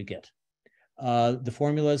transit money you get. The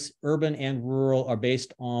formulas, urban and rural, are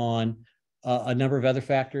based on a number of other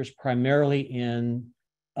factors, primarily in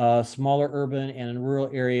smaller urban and in rural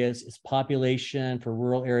areas. It's population. For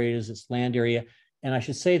rural areas, it's land area. And I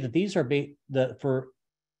should say that these are for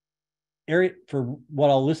what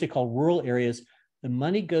I'll loosely call rural areas, the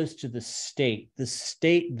money goes to the state. The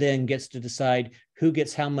state then gets to decide who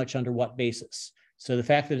gets how much under what basis. So the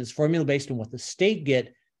fact that it's formula based on what the state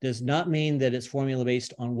get does not mean that it's formula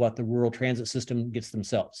based on what the rural transit system gets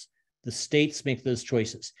themselves. The states make those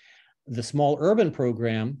choices. The small urban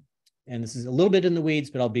program, and this is a little bit in the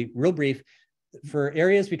weeds, but I'll be real brief, for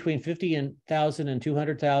areas between 50,000 and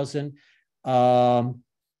 200,000,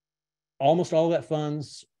 almost all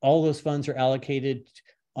those funds are allocated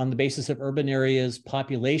on the basis of urban areas,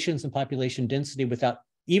 populations, and population density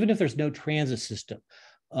even if there's no transit system.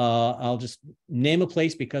 I'll just name a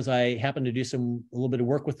place because I happened to do a little bit of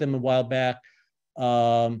work with them a while back.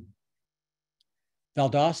 Valdosta,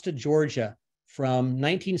 Georgia, from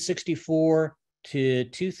 1964 to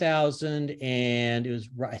 2000, and it was,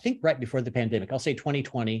 I think, right before the pandemic. I'll say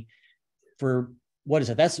 2020. For what is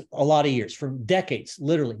it? That's a lot of years, for decades,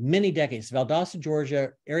 literally many decades. Valdosta,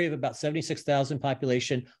 Georgia, area of about 76,000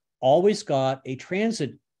 population, always got a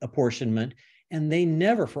transit apportionment, and they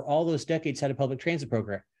never, for all those decades, had a public transit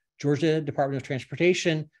program. Georgia Department of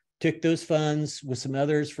Transportation took those funds with some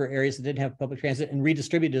others for areas that didn't have public transit and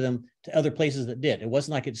redistributed them to other places that did. It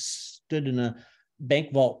wasn't like it stood in a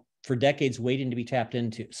bank vault for decades waiting to be tapped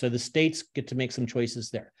into. So the states get to make some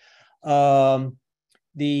choices there.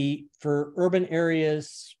 For urban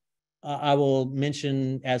areas, I will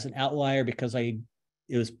mention as an outlier because it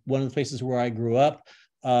was one of the places where I grew up.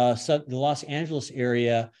 So the Los Angeles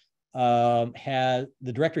area the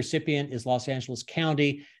direct recipient is Los Angeles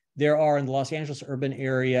County. There are in the Los Angeles urban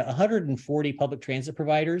area 140 public transit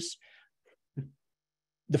providers.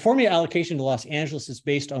 The formula allocation to Los Angeles is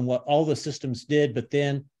based on what all the systems did, but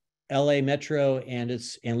then LA Metro and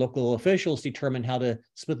local officials determine how to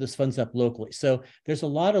split those funds up locally. So there's a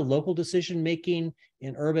lot of local decision making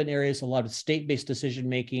in urban areas, a lot of state-based decision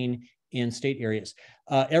making in state areas.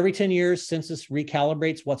 Every 10 years, census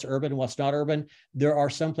recalibrates what's urban and what's not urban. There are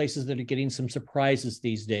some places that are getting some surprises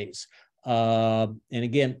these days. And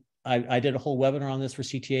again, I did a whole webinar on this for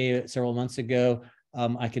CTAA several months ago.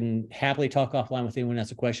 I can happily talk offline with anyone who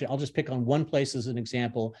has a question. I'll just pick on one place as an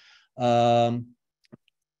example.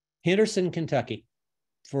 Henderson, Kentucky,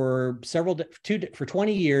 for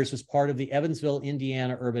 20 years was part of the Evansville,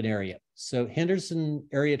 Indiana urban area. So Henderson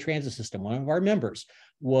Area Transit System, one of our members,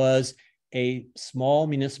 was a small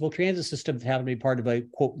municipal transit system that happened to be part of a,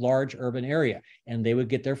 quote, large urban area. And they would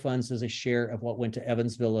get their funds as a share of what went to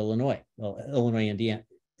Evansville, Illinois. Well,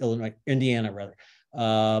 Indiana rather.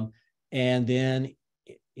 And then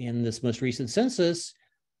in this most recent census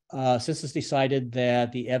decided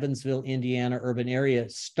that the Evansville, Indiana urban area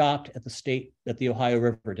stopped at the Ohio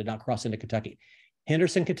River, did not cross into Kentucky.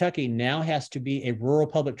 Henderson, Kentucky now has to be a rural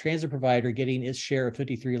public transit provider getting its share of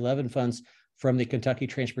 5311 funds from the Kentucky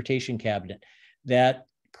Transportation Cabinet. That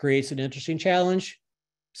creates an interesting challenge,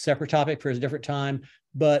 separate topic for a different time,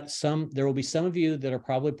 but there will be some of you that are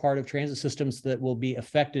probably part of transit systems that will be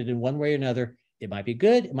affected in one way or another. It might be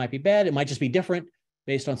good, it might be bad, it might just be different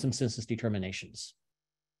based on some census determinations.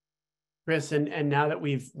 Chris, and now that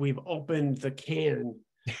we've opened the can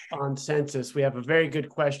on census, we have a very good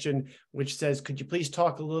question which says, could you please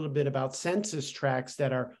talk a little bit about census tracts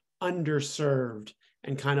that are underserved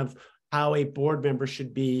and kind of how a board member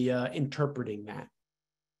should be interpreting that?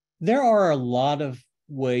 There are a lot of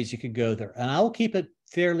ways you could go there, and I'll keep it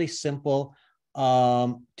fairly simple.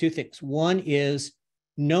 Two things. One is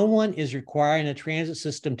no one is requiring a transit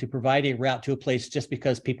system to provide a route to a place just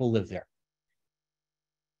because people live there.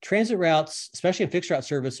 Transit routes, especially in fixed route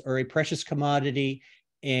service, are a precious commodity,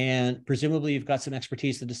 and presumably you've got some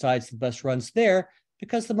expertise that decides the bus runs there,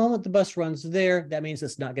 because the moment the bus runs there, that means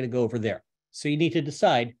it's not going to go over there. So you need to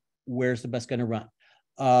decide, where's the bus going to run?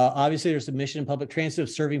 Obviously, there's a mission in public transit of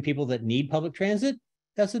serving people that need public transit.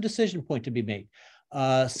 That's a decision point to be made.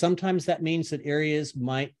 Sometimes that means that areas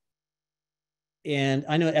might, and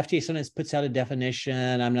I know FTA sometimes puts out a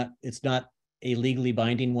definition. It's not a legally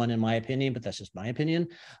binding one in my opinion, but that's just my opinion,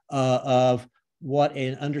 of what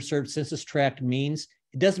an underserved census tract means.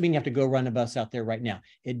 It doesn't mean you have to go run a bus out there right now.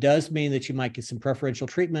 It does mean that you might get some preferential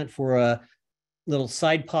treatment for a little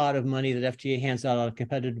side pot of money that FTA hands out on a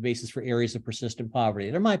competitive basis for areas of persistent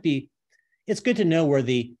poverty. There might be, it's good to know where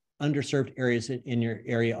the underserved areas in your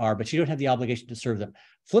area are, but you don't have the obligation to serve them.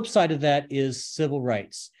 Flip side of that is civil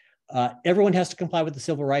rights. Everyone has to comply with the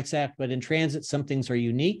Civil Rights Act, but in transit, some things are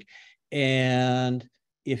unique. And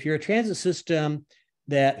if you're a transit system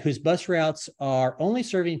whose bus routes are only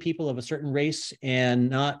serving people of a certain race and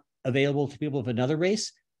not available to people of another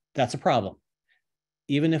race, that's a problem.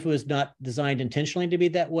 Even if it was not designed intentionally to be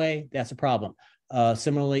that way, that's a problem.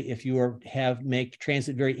 Similarly, if you make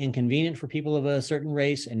transit very inconvenient for people of a certain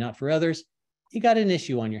race and not for others, you got an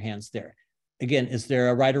issue on your hands there. Again, is there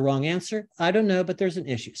a right or wrong answer? I don't know, but there's an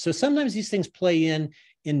issue. So sometimes these things play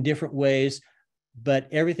in different ways, but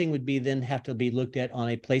everything would then have to be looked at on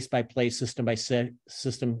a place-by-place,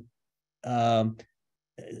 system-by-system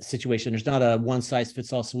situation. There's not a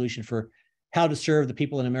one-size-fits-all solution for how to serve the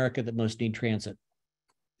people in America that most need transit.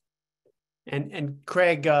 And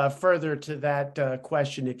Craig, further to that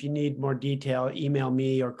question, if you need more detail, email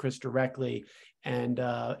me or Chris directly. And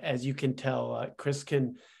as you can tell, Chris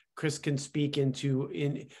can speak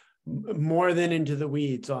in more than into the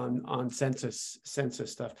weeds on census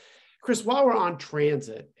stuff. Chris, while we're on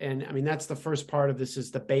transit, and I mean that's the first part of this, is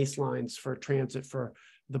the baselines for transit for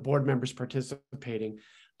the board members participating.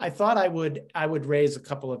 I thought I would raise a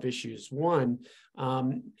couple of issues. One,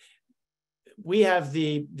 we have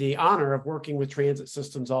the honor of working with transit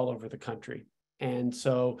systems all over the country. And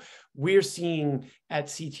so we're seeing at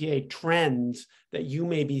CTAA trends that you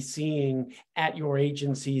may be seeing at your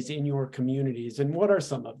agencies in your communities. And what are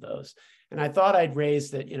some of those? And I thought I'd raise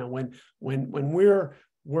that, when we're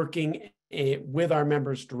working with our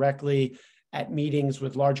members directly at meetings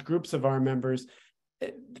with large groups of our members,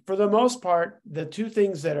 for the most part, the two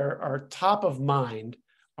things that are top of mind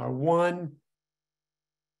are, one,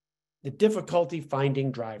 the difficulty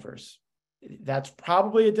finding drivers. That's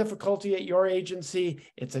probably a difficulty at your agency.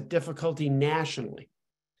 It's a difficulty nationally.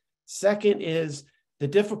 Second is the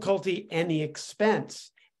difficulty and the expense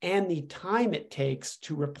and the time it takes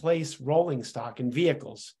to replace rolling stock in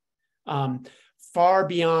vehicles. Far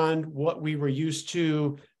beyond what we were used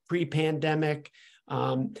to pre-pandemic.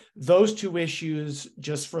 Those two issues,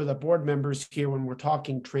 just for the board members here when we're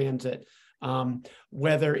talking transit,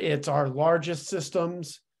 whether it's our largest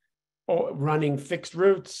systems or running fixed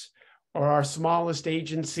routes, or our smallest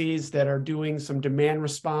agencies that are doing some demand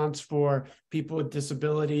response for people with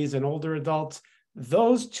disabilities and older adults,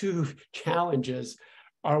 those two challenges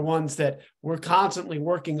are ones that we're constantly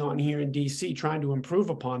working on here in DC, trying to improve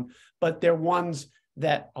upon, but they're ones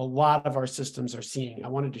that a lot of our systems are seeing. I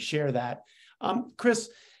wanted to share that. Chris,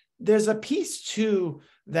 there's a piece too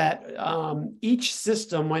that each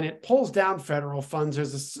system, when it pulls down federal funds,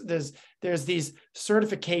 there's these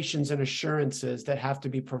certifications and assurances that have to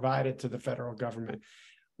be provided to the federal government.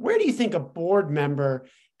 Where do you think a board member,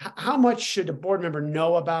 how much should a board member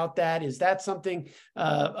know about that? Is that something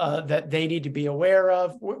that they need to be aware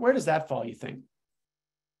of? Where does that fall, you think?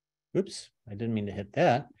 Oops, I didn't mean to hit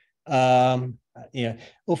that.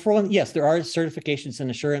 Well, for one, yes, there are certifications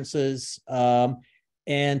and assurances.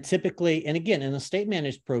 And typically, and again, in a state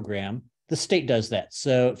managed program, the state does that.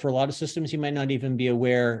 So for a lot of systems, you might not even be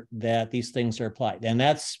aware that these things are applied. And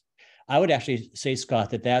I would actually say, Scott,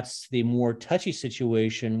 that's the more touchy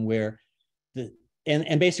situation where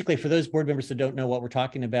and basically for those board members that don't know what we're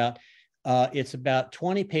talking about, it's about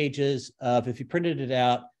 20 pages of, if you printed it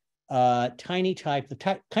out, tiny type,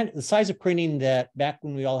 the size of printing that back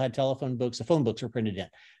when we all had telephone books, the phone books were printed in.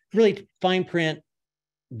 Really fine print,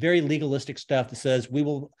 very legalistic stuff that says we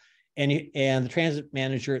will, and the transit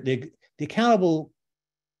manager, the accountable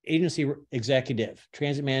agency executive,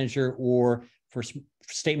 transit manager, or for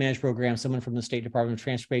state managed programs, someone from the State Department of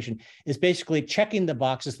Transportation, is basically checking the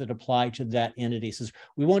boxes that apply to that entity. It says,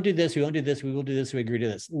 we won't do this, we won't do this, we will do this, we agree to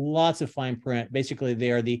this. Lots of fine print. Basically,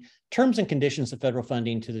 they are the terms and conditions of federal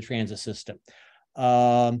funding to the transit system.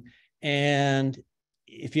 And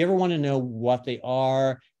if you ever want to know what they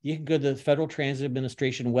are, you can go to the Federal Transit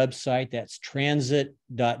Administration website. That's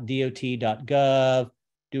transit.dot.gov.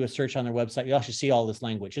 Do a search on their website. You'll actually see all this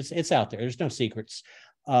language. It's out there. There's no secrets.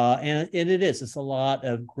 And it is. It's a lot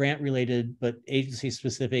of grant-related, but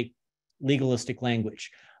agency-specific legalistic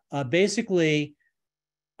language. Basically,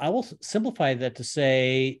 I will simplify that to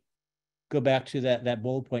say, go back to that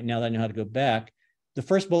bullet point now that I know how to go back. The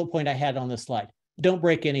first bullet point I had on this slide, don't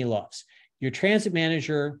break any laws. Your transit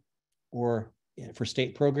manager, or for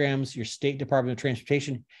state programs, your state Department of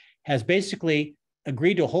Transportation has basically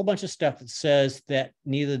agreed to a whole bunch of stuff that says that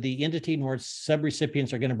neither the entity nor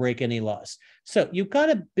subrecipients are going to break any laws. So you've got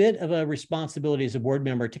a bit of a responsibility as a board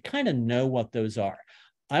member to kind of know what those are.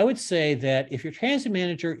 I would say that if your transit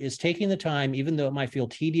manager is taking the time, even though it might feel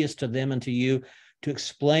tedious to them and to you, to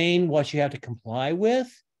explain what you have to comply with,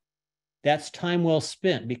 that's time well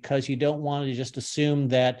spent, because you don't want to just assume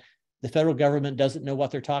that the federal government doesn't know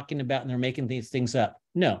what they're talking about and they're making these things up.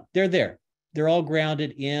 No, they're there. They're all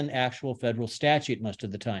grounded in actual federal statute most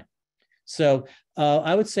of the time. So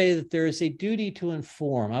I would say that there is a duty to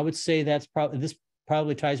inform. I would say this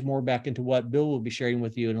probably ties more back into what Bill will be sharing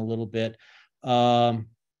with you in a little bit,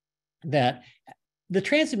 that the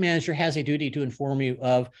transit manager has a duty to inform you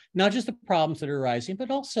of not just the problems that are arising, but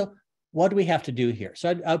also what do we have to do here?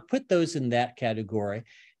 So I'd put those in that category.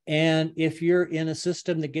 And if you're in a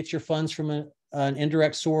system that gets your funds from an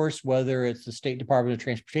indirect source, whether it's the State Department of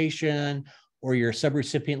Transportation or you're a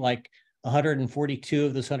subrecipient, like 142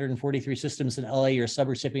 of those 143 systems in LA, you're a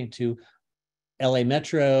subrecipient to LA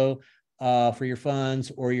Metro for your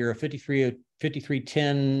funds, or you're a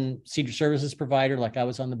 5310 senior services provider, like I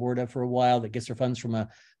was on the board of for a while, that gets their funds from a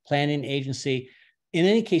planning agency. In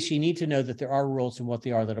any case, you need to know that there are rules and what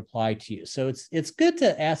they are that apply to you. So it's good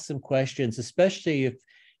to ask some questions, especially if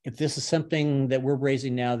this is something that we're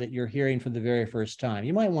raising now that you're hearing for the very first time.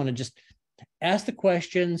 You might want to just ask the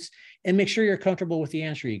questions and make sure you're comfortable with the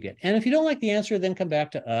answer you get. And if you don't like the answer, then come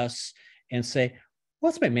back to us and say,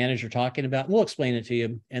 what's my manager talking about? We'll explain it to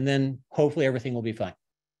you. And then hopefully everything will be fine.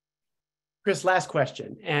 Chris, last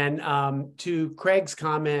question. And to Craig's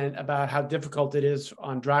comment about how difficult it is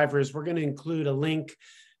on drivers, we're going to include a link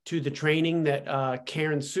to the training that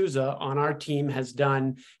Karen Souza on our team has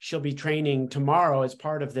done. She'll be training tomorrow as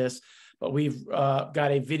part of this, but we've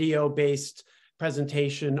got a video-based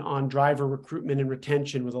presentation on driver recruitment and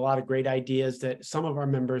retention with a lot of great ideas that some of our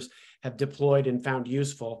members have deployed and found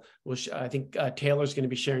useful. I think Taylor's going to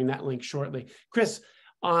be sharing that link shortly. Chris,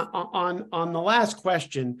 on the last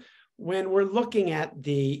question, when we're looking at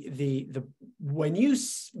when you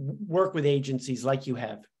work with agencies like you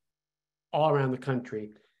have all around the country,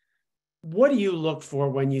 what do you look for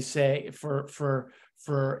when you say for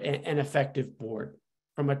an effective board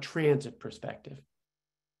from a transit perspective?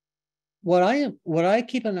 What I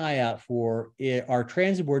keep an eye out for are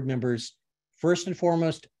transit board members, first and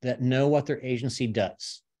foremost, that know what their agency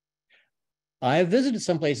does. I have visited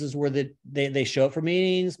some places where they show up for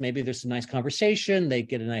meetings. Maybe there's some nice conversation. They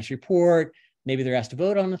get a nice report. Maybe they're asked to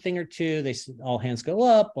vote on a thing or two. All hands go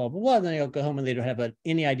up, blah, blah, blah. And then they'll go home and they don't have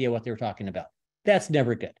any idea what they were talking about. That's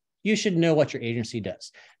never good. You should know what your agency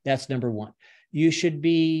does. That's number one. You should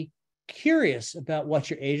be curious about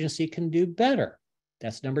what your agency can do better.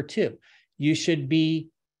 That's number two. You should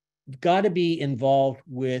got to be involved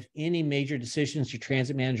with any major decisions your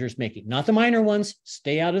transit manager is making. Not the minor ones.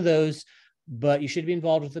 Stay out of those. But you should be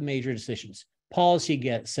involved with the major decisions,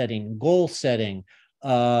 policy setting, goal setting,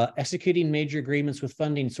 executing major agreements with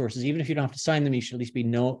funding sources. Even if you don't have to sign them, you should at least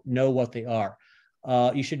know what they are.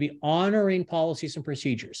 You should be honoring policies and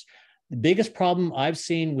procedures. The biggest problem I've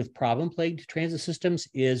seen with problem-plagued transit systems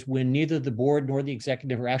is when neither the board nor the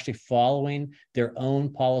executive are actually following their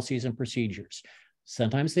own policies and procedures.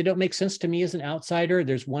 Sometimes they don't make sense to me as an outsider.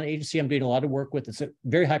 There's one agency I'm doing a lot of work with. It's a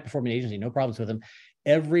very high-performing agency, no problems with them.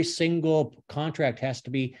 Every single contract has to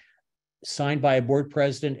be signed by a board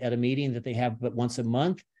president at a meeting that they have but once a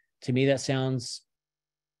month. To me, that sounds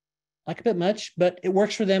like a bit much, but it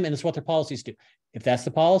works for them and it's what their policies do. If that's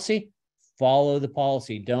the policy, follow the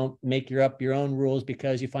policy. Don't make up your own rules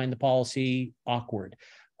because you find the policy awkward.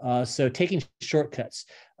 So taking shortcuts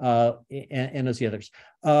and those the others.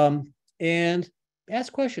 And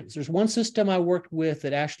ask questions. There's one system I worked with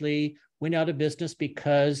that actually went out of business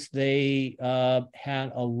because they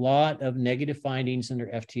had a lot of negative findings in their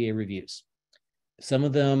FTA reviews. Some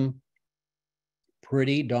of them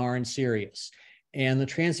pretty darn serious. And the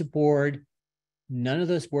transit board, none of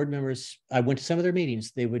those board members, I went to some of their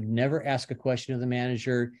meetings, they would never ask a question of the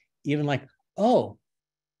manager, even like, oh,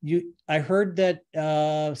 I heard that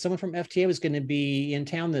someone from FTA was going to be in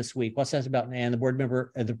town this week. What's that about? And the board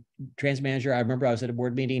member, the trans manager, I remember I was at a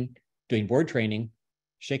board meeting doing board training,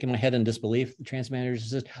 shaking my head in disbelief. The trans manager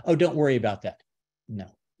says, "Oh, don't worry about that." No,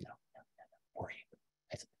 worry.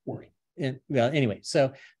 I said, worry. And well, anyway,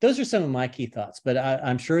 so those are some of my key thoughts. But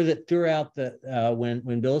I'm sure that throughout the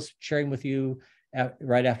when Bill's sharing with you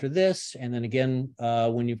right after this, and then again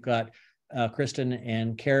when you've got Kristen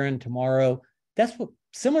and Karen tomorrow, that's what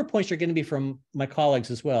similar points are going to be from my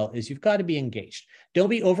colleagues as well. Is you've got to be engaged. Don't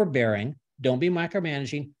be overbearing. Don't be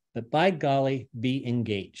micromanaging. But by golly, be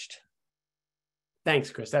engaged.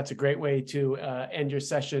 Thanks, Chris. That's a great way to end your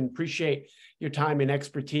session. Appreciate your time and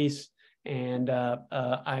expertise. And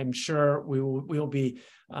I'm sure we'll be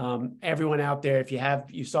everyone out there. If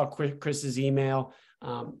you saw Chris's email,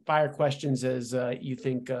 fire questions as you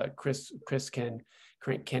think Chris can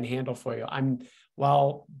handle for you.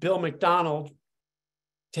 While Bill McDonald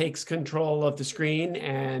takes control of the screen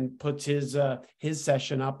and puts his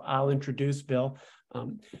session up, I'll introduce Bill.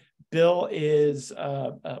 Bill is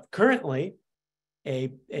currently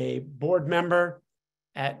a board member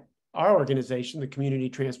at our organization, the Community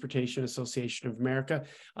Transportation Association of America.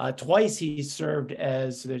 Twice he served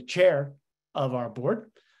as the chair of our board.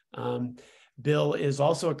 Bill is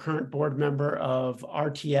also a current board member of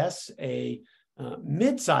RTS, a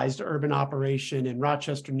mid-sized urban operation in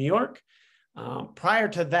Rochester, New York. Prior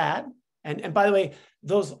to that, and by the way,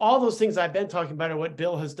 all those things I've been talking about are what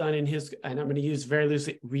Bill has done in his, and I'm going to use very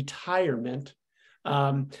loosely, retirement.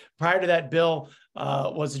 Prior to that, Bill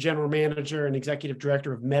was the general manager and executive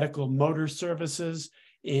director of Medical Motor Services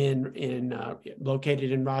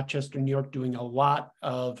located in Rochester, New York, doing a lot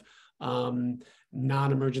of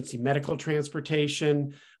non-emergency medical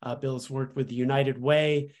transportation. Bill's worked with the United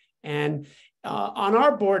Way. And on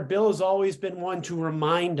our board, Bill has always been one to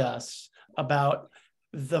remind us about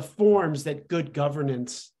the forms that good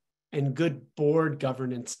governance and good board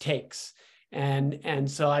governance takes.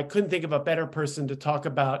 And so I couldn't think of a better person to talk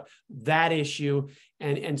about that issue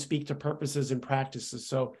and speak to purposes and practices.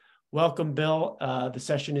 So welcome, Bill. The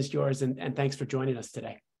session is yours, and thanks for joining us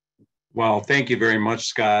today. Well, thank you very much,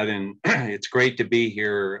 Scott. And it's great to be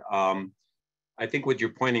here. I think what you're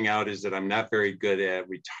pointing out is that I'm not very good at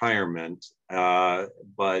retirement,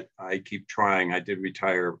 but I keep trying. I did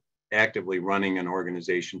retire actively running an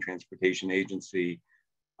organization, transportation agency,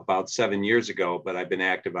 about 7 years ago, but I've been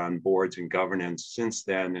active on boards and governance since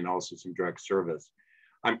then, and also some direct service.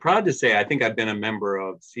 I'm proud to say I think I've been a member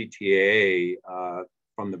of CTAA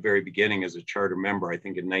from the very beginning as a charter member, I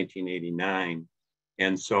think in 1989.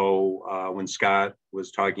 And so when Scott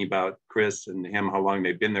was talking about Chris and him, how long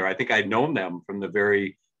they've been there, I think I'd known them from the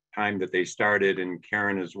very time that they started, and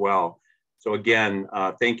Karen as well. So again,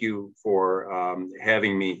 thank you for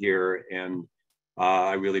having me here, and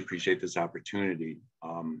I really appreciate this opportunity.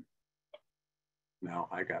 Now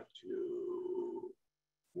I got to,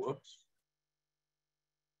 whoops.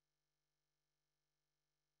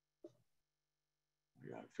 I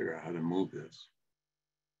got to figure out how to move this.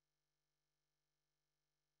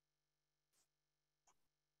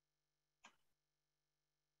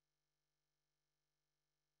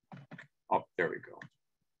 Oh, there we go.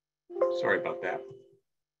 Sorry about that.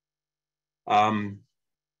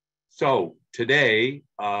 So today,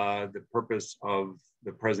 the purpose of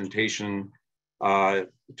the presentation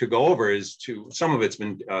to go over is some of it's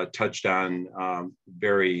been touched on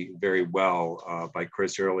very, very well by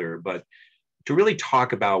Chris earlier, but to really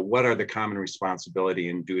talk about what are the common responsibility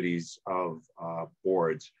and duties of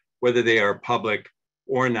boards, whether they are public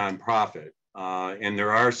or nonprofit. And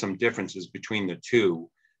there are some differences between the two,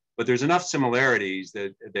 but there's enough similarities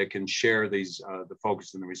that can share these, the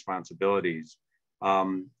focus and the responsibilities.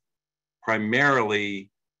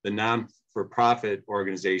 Primarily the non-for-profit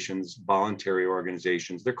organizations, voluntary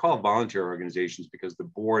organizations, they're called voluntary organizations because the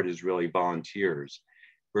board is really volunteers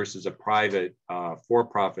versus a private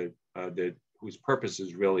for-profit whose purpose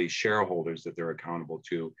is really shareholders that they're accountable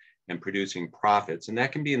to and producing profits. And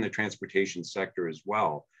that can be in the transportation sector as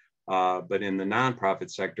well. But in the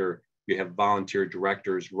nonprofit sector, you have volunteer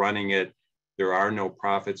directors running it. There are no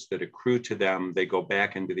profits that accrue to them. They go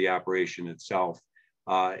back into the operation itself.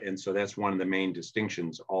 And so that's one of the main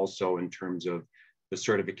distinctions also in terms of the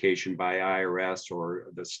certification by IRS or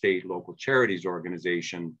the state local charities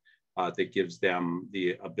organization that gives them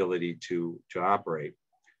the ability to operate.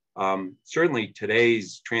 Certainly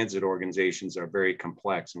today's transit organizations are very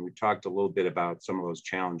complex, and we talked a little bit about some of those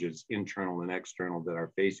challenges, internal and external, that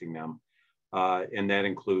are facing them. And that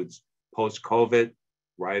includes post-COVID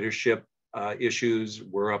ridership issues.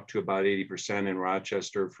 We're up to about 80% in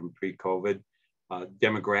Rochester from pre-COVID.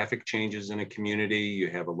 demographic changes in a community. You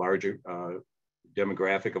have a larger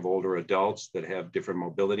demographic of older adults that have different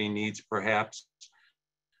mobility needs, perhaps.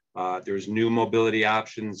 There's new mobility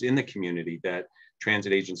options in the community that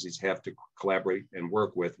transit agencies have to collaborate and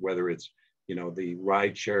work with, whether it's, you know, the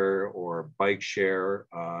ride share or bike share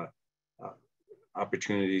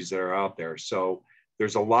opportunities that are out there. So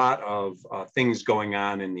there's a lot of things going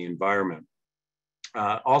on in the environment.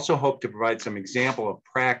 Also hope to provide some example of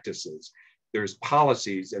practices. There's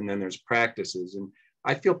policies and then there's practices. And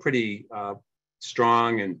I feel pretty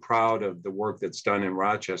strong and proud of the work that's done in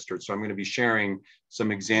Rochester. So I'm going to be sharing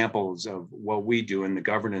some examples of what we do in the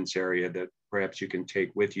governance area that perhaps you can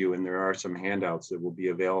take with you. And there are some handouts that will be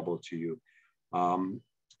available to you.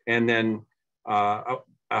 And then I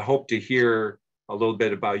hope to hear a little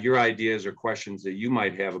bit about your ideas or questions that you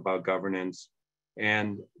might have about governance.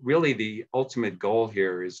 And really the ultimate goal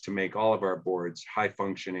here is to make all of our boards high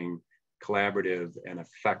functioning, collaborative, and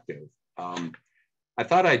effective. I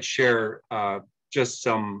thought I'd share just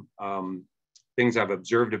some things I've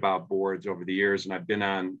observed about boards over the years. And I've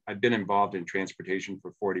been involved in transportation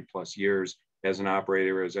for 40 plus years as an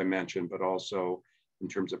operator, as I mentioned, but also in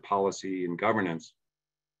terms of policy and governance.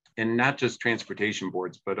 And not just transportation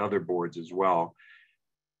boards, but other boards as well.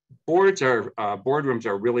 Boardrooms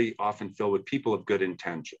are really often filled with people of good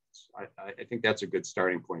intentions. I think that's a good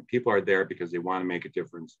starting point. People are there because they want to make a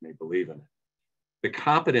difference and they believe in it. The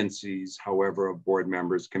competencies, however, of board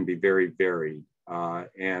members can be very varied,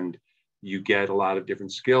 and you get a lot of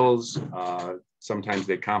different skills. Sometimes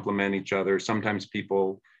they complement each other. Sometimes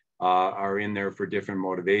people are in there for different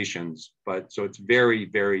motivations, but so it's very,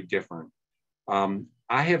 very different.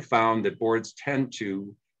 I have found that boards tend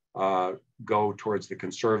to go towards the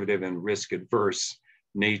conservative and risk adverse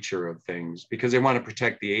nature of things because they want to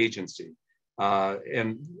protect the agency.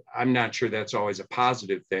 And I'm not sure that's always a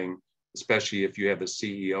positive thing, especially if you have a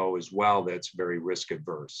CEO as well that's very risk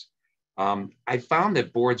adverse. I found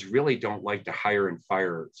that boards really don't like to hire and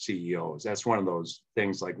fire CEOs. That's one of those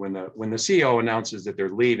things, like when the CEO announces that they're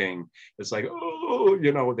leaving, it's like, oh,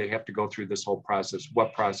 you know, they have to go through this whole process.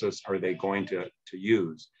 What process are they going to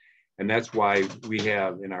use? And that's why we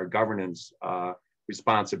have in our governance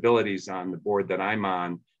responsibilities on the board that I'm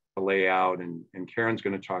on to lay out, and Karen's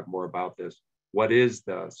going to talk more about this, what is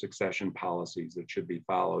the succession policies that should be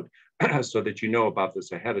followed so that you know about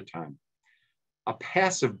this ahead of time. A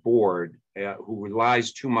passive board who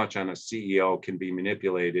relies too much on a CEO can be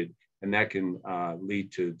manipulated, and that can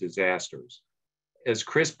lead to disasters. As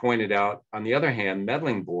Chris pointed out, on the other hand,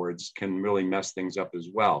 meddling boards can really mess things up as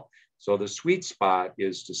well. So the sweet spot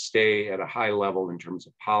is to stay at a high level in terms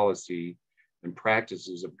of policy and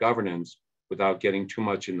practices of governance without getting too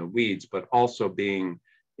much in the weeds, but also being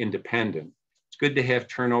independent. It's good to have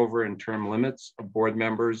turnover and term limits of board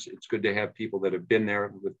members. It's good to have people that have been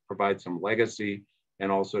there with provide some legacy,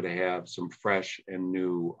 and also to have some fresh and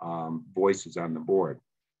new voices on the board.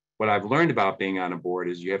 What I've learned about being on a board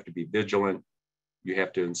is you have to be vigilant. You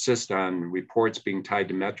have to insist on reports being tied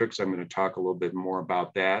to metrics. I'm going to talk a little bit more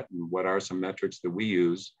about that and what are some metrics that we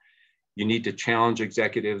use. You need to challenge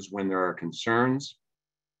executives when there are concerns,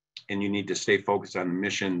 and you need to stay focused on the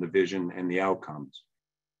mission, the vision, and the outcomes.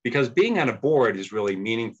 Because being on a board is really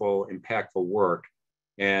meaningful, impactful work,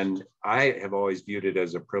 and I have always viewed it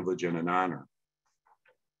as a privilege and an honor.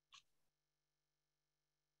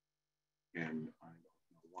 And I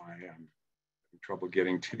don't know why I'm having trouble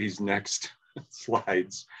getting to these next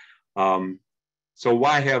slides. So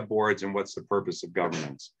why have boards, and what's the purpose of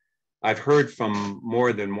governance? I've heard from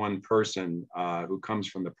more than one person who comes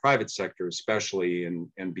from the private sector, especially,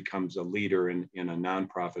 and becomes a leader in a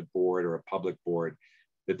nonprofit board or a public board,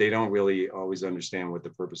 that they don't really always understand what the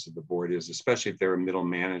purpose of the board is, especially if they're middle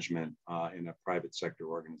management in a private sector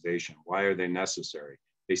organization. Why are they necessary?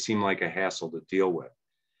 They seem like a hassle to deal with.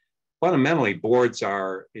 Fundamentally, boards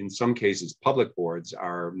are, in some cases, public boards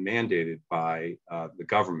are mandated by the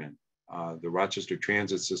government. The Rochester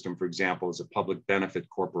Transit System, for example, is a public benefit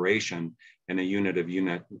corporation and a unit of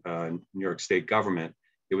New York State government.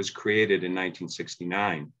 It was created in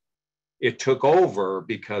 1969. It took over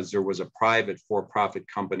because there was a private for-profit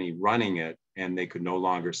company running it, and they could no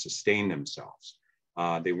longer sustain themselves.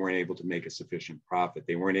 They weren't able to make a sufficient profit.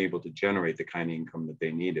 They weren't able to generate the kind of income that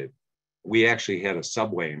they needed. We actually had a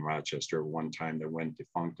subway in Rochester at one time that went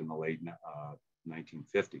defunct in the late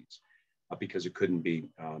 1950s because it couldn't be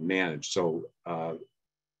managed. So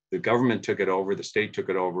the government took it over, the state took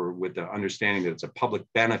it over with the understanding that it's a public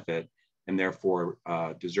benefit and therefore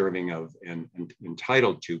deserving of and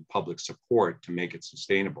entitled to public support to make it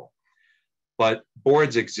sustainable. But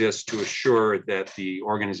boards exist to assure that the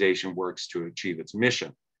organization works to achieve its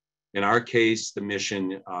mission. In our case, the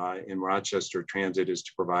mission in Rochester Transit is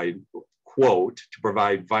to provide, quote, to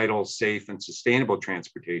provide vital, safe, and sustainable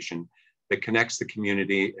transportation that connects the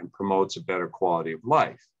community and promotes a better quality of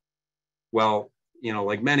life. Well, you know,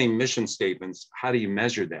 like many mission statements, how do you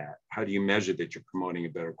measure that? How do you measure that you're promoting a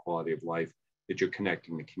better quality of life, that you're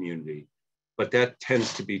connecting the community? But that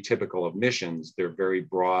tends to be typical of missions. They're very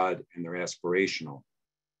broad and they're aspirational.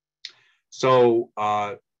 So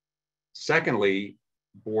secondly,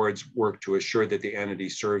 boards work to assure that the entity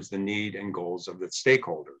serves the need and goals of its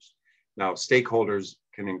stakeholders. Now, stakeholders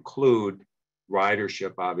can include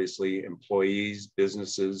ridership, obviously, employees,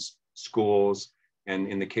 businesses, schools, and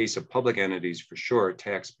in the case of public entities, for sure,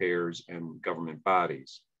 taxpayers and government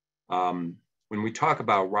bodies. When we talk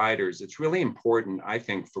about riders, it's really important, I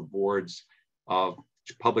think, for boards of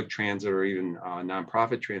public transit or even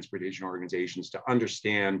nonprofit transportation organizations to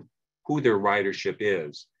understand who their ridership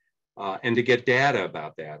is. And to get data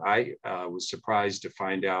about that. I was surprised to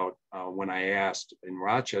find out when I asked in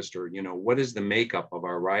Rochester, you know, what is the makeup of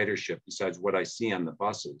our ridership besides what I see on the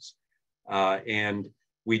buses? And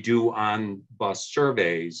we do on-bus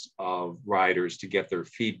surveys of riders to get their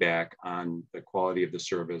feedback on the quality of the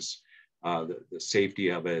service, the safety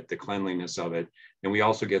of it, the cleanliness of it. And we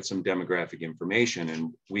also get some demographic information.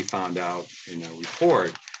 And we found out in a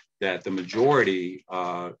report that the majority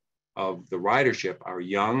of the ridership are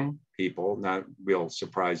young people, not real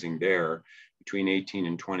surprising there, between 18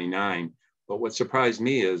 and 29. But what surprised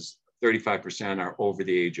me is 35% are over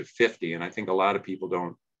the age of 50. And I think a lot of people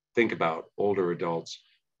don't think about older adults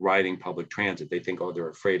riding public transit. They think, oh, they're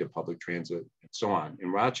afraid of public transit and so on. In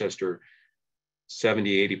Rochester,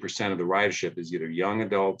 70, 80% of the ridership is either young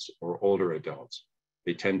adults or older adults.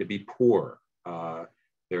 They tend to be poor.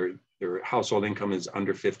 Their household income is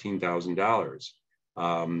under $15,000.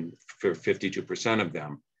 For 52% of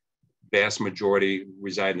them. Vast majority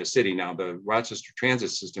reside in the city. Now, the Rochester Transit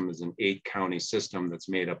System is an 8-county system that's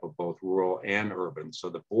made up of both rural and urban. So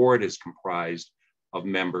the board is comprised of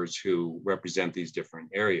members who represent these different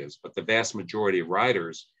areas, but the vast majority of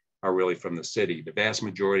riders are really from the city. The vast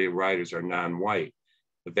majority of riders are non-white.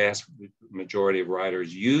 The vast majority of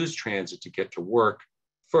riders use transit to get to work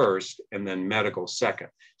first and then medical second.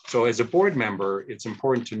 So as a board member, it's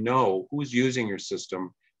important to know who's using your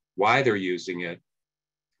system, why they're using it,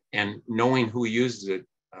 and knowing who uses it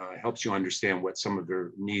helps you understand what some of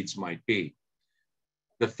their needs might be.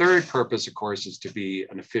 The third purpose, of course, is to be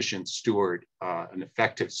an efficient steward, an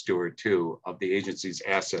effective steward too, of the agency's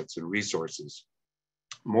assets and resources.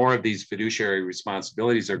 More of these fiduciary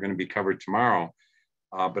responsibilities are going to be covered tomorrow,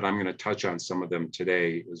 but I'm going to touch on some of them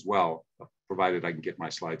today as well, provided I can get my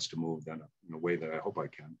slides to move then in a way that I hope I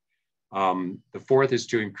can. The fourth is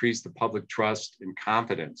to increase the public trust and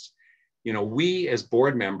confidence. You know, we as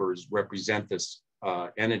board members represent this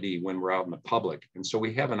entity when we're out in the public. And so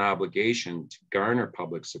we have an obligation to garner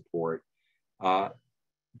public support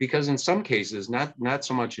because in some cases, not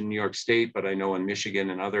so much in New York State, but I know in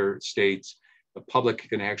Michigan and other states, the public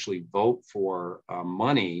can actually vote for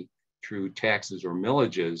money through taxes or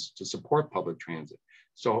millages to support public transit.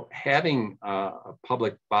 So having a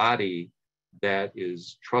public body that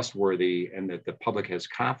is trustworthy and that the public has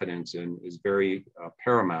confidence in is very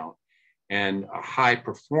paramount. And a high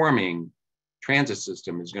performing transit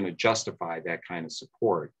system is going to justify that kind of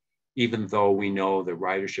support, even though we know that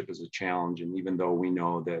ridership is a challenge. And even though we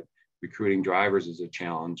know that recruiting drivers is a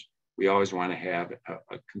challenge, we always want to have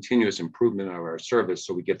a continuous improvement of our service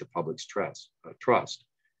so we get the public's trust.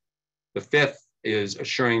 The fifth is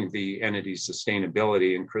assuring the entity's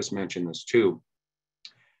sustainability, and Chris mentioned this too.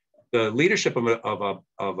 The leadership of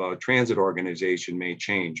a transit organization may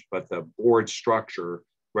change, but the board structure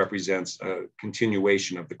represents a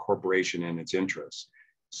continuation of the corporation and its interests.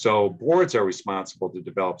 So boards are responsible to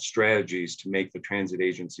develop strategies to make the transit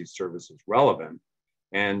agency's services relevant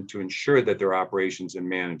and to ensure that their operations and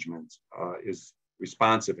management is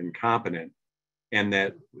responsive and competent, and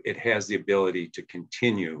that it has the ability to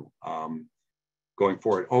continue going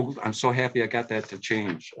forward. Oh, I'm so happy I got that to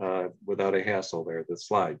change without a hassle there, the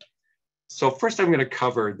slide. So first I'm going to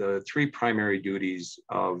cover the three primary duties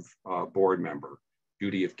of a board member: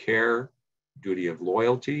 duty of care, duty of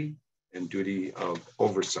loyalty, and duty of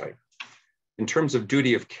oversight. In terms of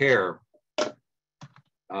duty of care,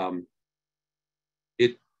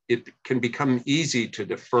 it can become easy to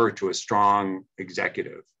defer to a strong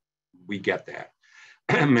executive. We get that.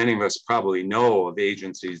 Many of us probably know of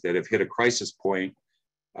agencies that have hit a crisis point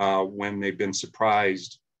when they've been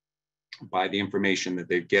surprised by the information that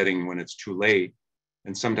they're getting when it's too late.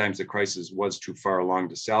 And sometimes the crisis was too far along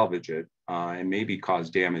to salvage it and maybe cause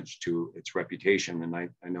damage to its reputation. And I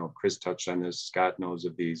know Chris touched on this, Scott knows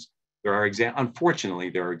of these Unfortunately,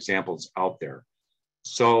 there are examples out there.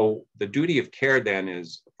 So the duty of care then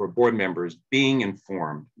is for board members being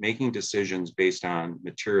informed, making decisions based on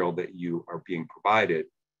material that you are being provided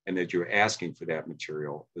and that you're asking for that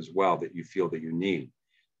material as well that you feel that you need.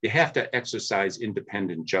 You have to exercise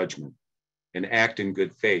independent judgment and act in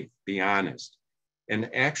good faith, be honest. And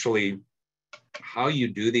actually, how you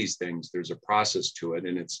do these things, there's a process to it,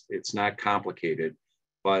 and it's not complicated,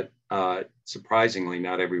 but surprisingly,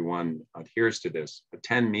 not everyone adheres to this.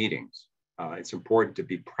 Attend meetings. It's important to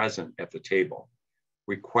be present at the table.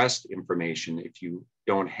 Request information if you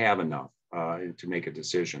don't have enough to make a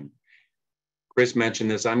decision. Chris mentioned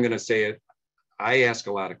this, I'm gonna say it. I ask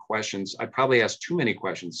a lot of questions. I probably ask too many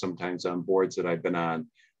questions sometimes on boards that I've been on,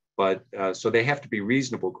 but so they have to be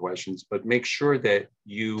reasonable questions, but make sure that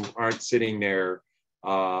you aren't sitting there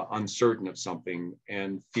uncertain of something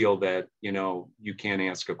and feel that, you know, you can't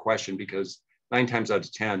ask a question, because 9 times out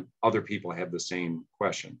of 10, other people have the same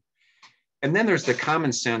question. And then there's the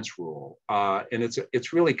common sense rule. And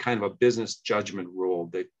it's really kind of a business judgment rule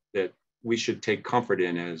that we should take comfort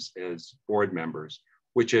in as board members,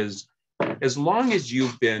 which is, as long as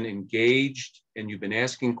you've been engaged and you've been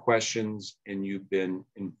asking questions and you've been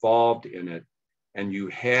involved in it, and you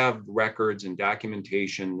have records and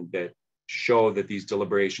documentation that show that these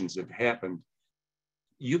deliberations have happened,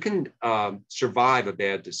 you can survive a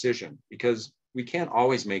bad decision, because we can't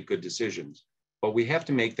always make good decisions, but we have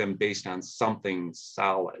to make them based on something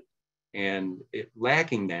solid. And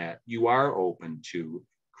lacking that, you are open to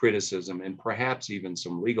criticism and perhaps even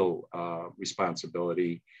some legal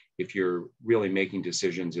responsibility if you're really making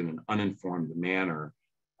decisions in an uninformed manner.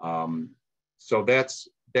 So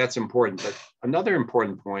that's important. But another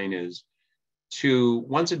important point is to,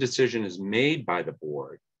 once a decision is made by the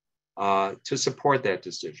board, to support that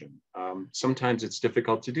decision. Sometimes it's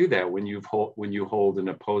difficult to do that when you hold an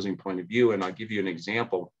opposing point of view. And I'll give you an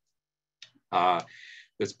example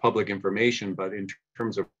that's public information, but in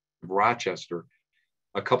terms of Rochester,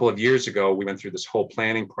 a couple of years ago, we went through this whole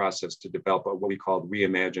planning process to develop what we called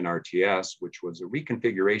Reimagine RTS, which was a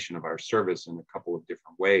reconfiguration of our service in a couple of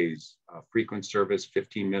different ways. Frequent service,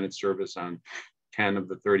 15-minute service on 10 of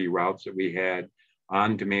the 30 routes that we had,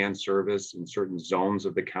 on-demand service in certain zones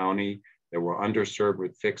of the county that were underserved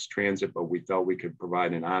with fixed transit, but we felt we could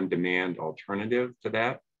provide an on-demand alternative to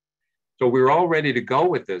that. So we were all ready to go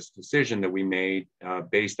with this decision that we made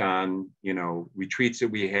based on, you know, retreats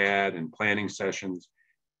that we had and planning sessions.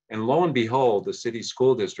 And lo and behold, the city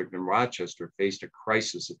school district in Rochester faced a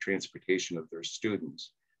crisis of transportation of their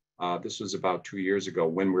students. This was about 2 years ago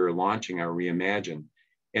when we were launching our Reimagine.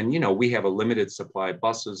 And, you know, we have a limited supply of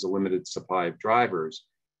buses, a limited supply of drivers.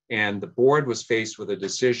 And the board was faced with a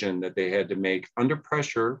decision that they had to make under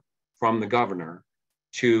pressure from the governor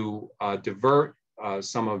to divert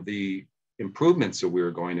some of the improvements that we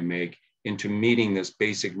were going to make into meeting this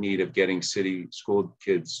basic need of getting city school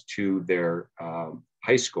kids to their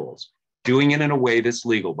high schools. Doing it in a way that's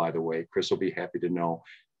legal, by the way. Chris will be happy to know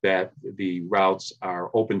that the routes are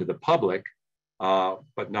open to the public,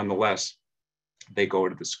 but nonetheless, they go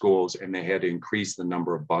to the schools, and they had to increase the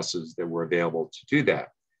number of buses that were available to do that.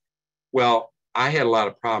 Well, I had a lot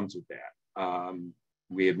of problems with that.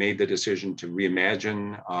 We had made the decision to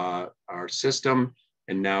reimagine our system,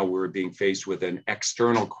 and now we're being faced with an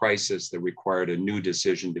external crisis that required a new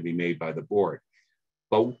decision to be made by the board.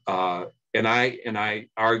 But and I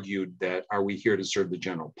argued that, are we here to serve the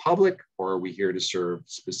general public, or are we here to serve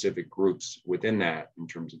specific groups within that in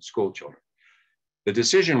terms of school children? The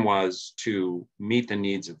decision was to meet the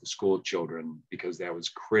needs of the school children, because that was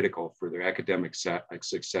critical for their academic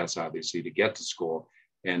success, obviously, to get to school,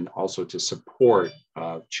 and also to support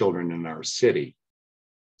children in our city.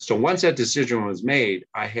 So once that decision was made,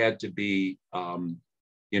 I had to be,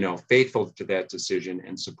 you know, faithful to that decision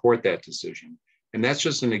and support that decision. And that's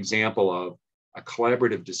just an example of a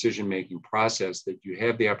collaborative decision-making process that you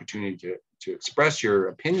have the opportunity to express your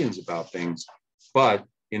opinions about things. But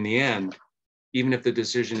in the end, even if the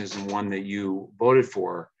decision isn't one that you voted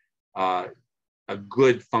for, a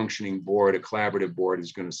good functioning board, a collaborative board,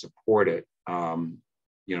 is going to support it,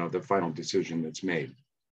 you know, the final decision that's made.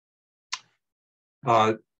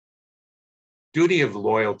 Duty of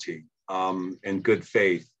loyalty and good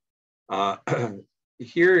faith.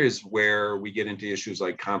 Here is where we get into issues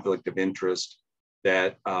like conflict of interest,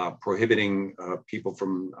 that prohibiting people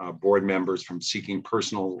from board members from seeking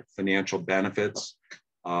personal financial benefits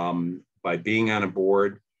by being on a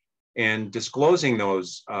board, and disclosing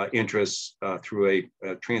those interests through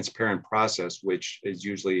a transparent process, which is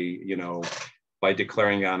usually, you know, by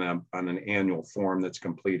declaring on an annual form that's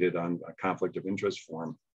completed on a conflict of interest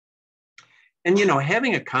form. And,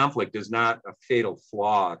 having a conflict is not a fatal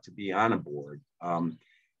flaw to be on a board.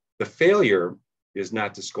 The failure is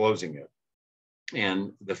not disclosing it.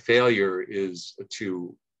 And the failure is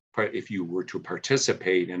if you were to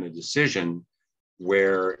participate in a decision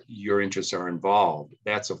where your interests are involved,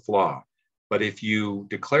 that's a flaw. But if you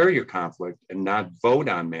declare your conflict and not vote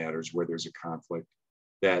on matters where there's a conflict,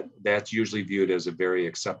 that's usually viewed as a very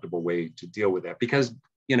acceptable way to deal with that. Because,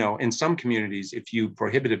 in some communities, if you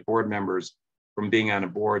prohibited board members from being on a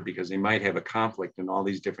board because they might have a conflict in all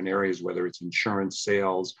these different areas, whether it's insurance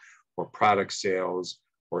sales or product sales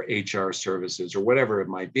or HR services or whatever it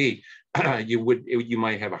might be, you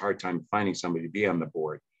might have a hard time finding somebody to be on the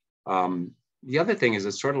board. The other thing is,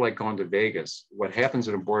 it's sort of like going to Vegas. What happens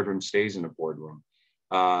in a boardroom stays in a boardroom.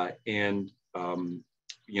 Our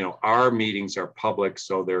meetings are public,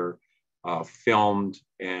 so they're filmed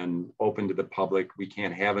and open to the public. We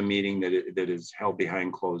can't have a meeting that is held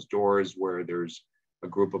behind closed doors where there's a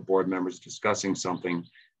group of board members discussing something.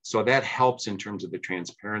 So that helps in terms of the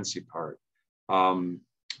transparency part.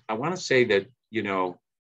 I want to say that,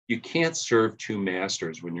 you can't serve two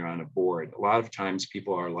masters when you're on a board. A lot of times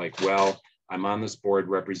people are like, well, I'm on this board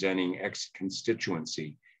representing X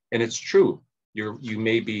constituency. And it's true. You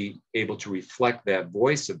may be able to reflect that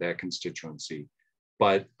voice of that constituency,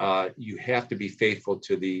 but you have to be faithful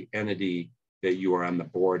to the entity that you are on the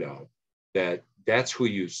board of. That's who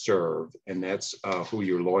you serve, and that's who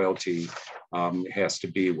your loyalty has to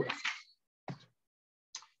be with.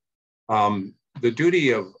 The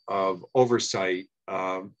duty of oversight,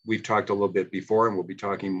 we've talked a little bit before, and we'll be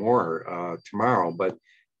talking more tomorrow, but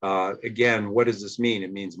again, what does this mean?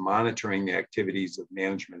 It means monitoring the activities of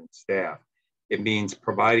management and staff. It means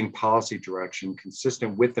providing policy direction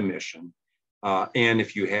consistent with the mission. And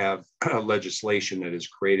if you have legislation that has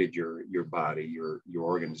created your body, your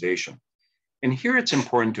organization. And here it's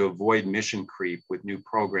important to avoid mission creep with new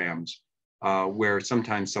programs where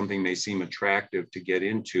sometimes something may seem attractive to get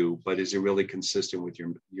into, but is it really consistent with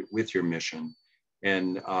your mission?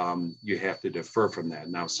 And you have to defer from that.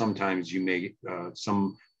 Now, sometimes you may,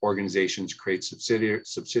 some organizations create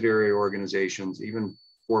subsidiary organizations, even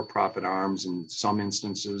for-profit arms in some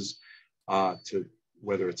instances, to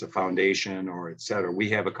whether it's a foundation or et cetera. We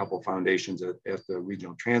have a couple of foundations at the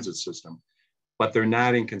regional transit system, but they're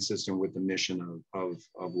not inconsistent with the mission of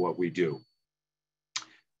what we do.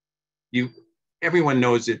 Everyone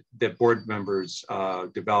knows that board members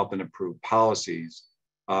develop and approve policies,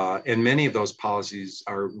 and many of those policies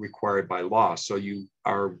are required by law. So you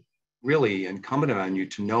are really incumbent on you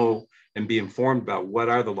to know and be informed about what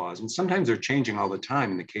are the laws. And sometimes they're changing all the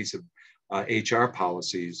time in the case of HR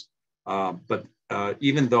policies. But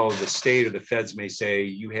even though the state or the feds may say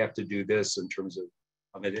you have to do this in terms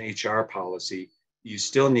of an HR policy, you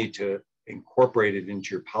still need to incorporate it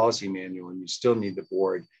into your policy manual, and you still need the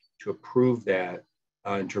board to approve that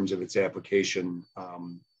in terms of its application,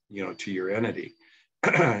 to your entity.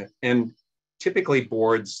 And typically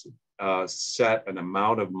boards set an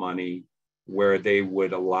amount of money where they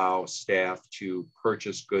would allow staff to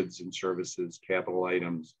purchase goods and services, capital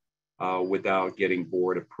items, without getting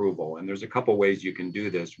board approval. And there's a couple ways you can do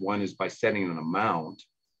this. One is by setting an amount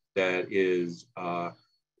that is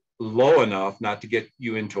low enough not to get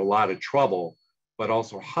you into a lot of trouble, but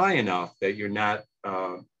also high enough that you're not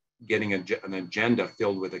getting an agenda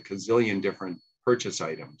filled with a gazillion different purchase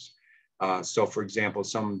items. So for example,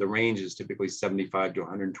 the range is typically $75,000 to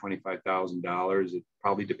 $125,000. It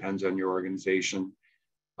probably depends on your organization.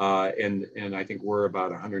 And I think we're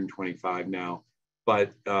about 125 now.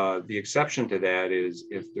 But the exception to that is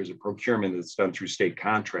if there's a procurement that's done through state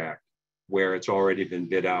contract, where it's already been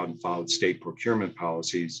bid out and followed state procurement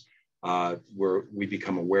policies, where we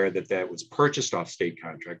become aware that was purchased off state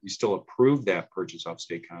contract. We still approve that purchase off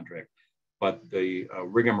state contract, but the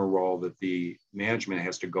rigmarole that the management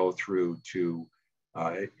has to go through to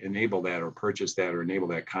enable that or purchase that or enable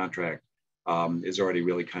that contract is already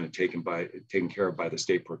really kind of taken care of by the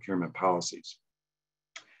state procurement policies.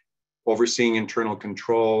 Overseeing internal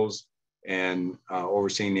controls and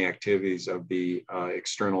overseeing the activities of the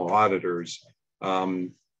external auditors.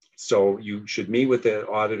 So you should meet with the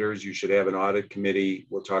auditors. You should have an audit committee.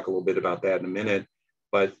 We'll talk a little bit about that in a minute.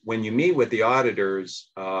 But when you meet with the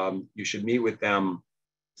auditors, you should meet with them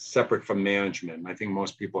separate from management. And I think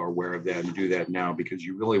most people are aware of that and do that now because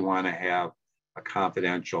you really want to have a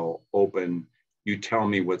confidential, open, you tell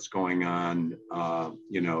me what's going on.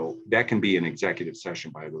 That can be an executive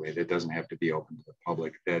session, by the way. That doesn't have to be open to the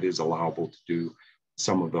public. That is allowable to do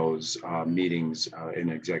some of those meetings in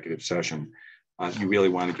executive session. You really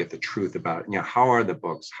want to get the truth about, how are the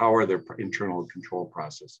books? How are their internal control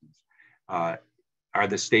processes? are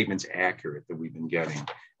the statements accurate that we've been getting?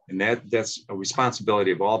 And that's a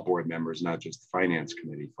responsibility of all board members, not just the finance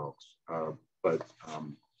committee folks. But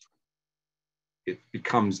it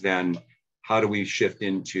becomes then, how do we shift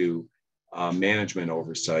into management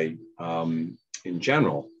oversight in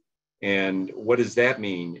general? And what does that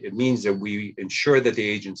mean? It means that we ensure that the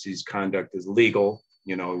agency's conduct is legal.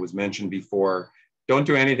 You know, it was mentioned before, don't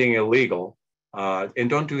do anything illegal, and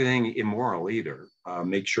don't do anything immoral either.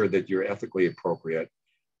 Make sure that you're ethically appropriate.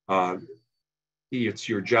 It's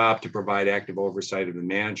your job to provide active oversight of the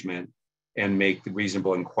management and make the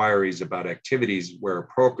reasonable inquiries about activities where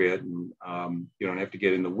appropriate. And you don't have to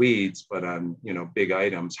get in the weeds, but on, you know, big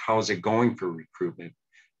items, how's it going for recruitment?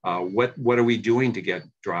 What are we doing to get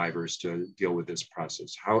drivers to deal with this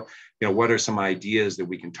process? How, you know, what are some ideas that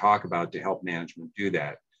we can talk about to help management do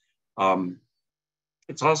that?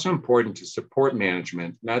 It's also important to support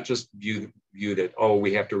management, not just view that, oh,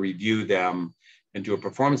 we have to review them and do a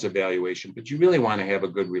performance evaluation, but you really want to have a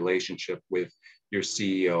good relationship with your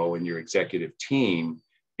CEO and your executive team,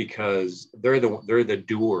 because they're the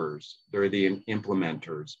doers, they're the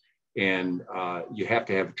implementers, and you have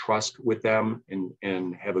to have trust with them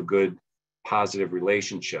and have a good positive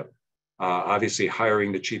relationship. Obviously,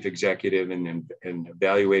 hiring the chief executive and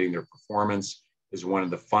evaluating their performance is one of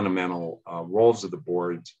the fundamental roles of a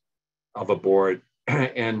board.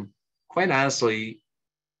 And quite honestly,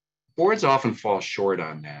 boards often fall short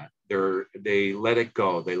on that. They let it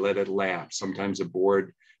go, they let it lapse. Sometimes an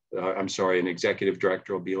executive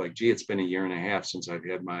director will be like, gee, it's been a year and a half since I've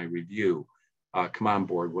had my review. Come on,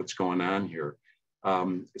 board, what's going on here?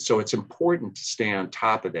 So it's important to stay on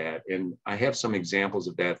top of that. And I have some examples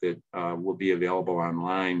of that will be available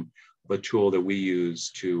online, a tool that we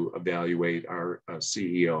use to evaluate our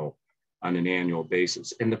CEO on an annual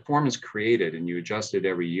basis. And the form is created and you adjust it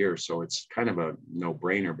every year. So it's kind of a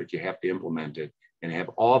no-brainer, but you have to implement it and have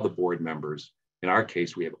all the board members. In our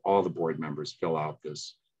case, we have all the board members fill out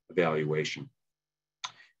this evaluation.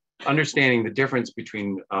 Understanding the difference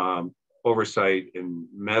between oversight and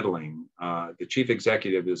meddling, the chief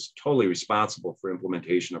executive is totally responsible for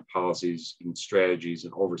implementation of policies and strategies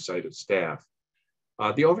and oversight of staff.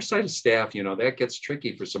 The oversight of staff, you know, that gets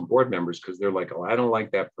tricky for some board members because they're like, oh, I don't like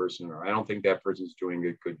that person, or I don't think that person's doing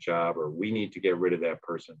a good job, or we need to get rid of that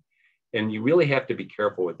person. And you really have to be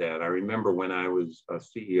careful with that. I remember when I was a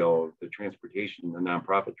CEO of the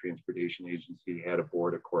nonprofit transportation agency, had a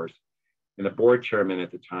board, of course, and the board chairman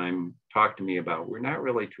at the time talked to me about, we're not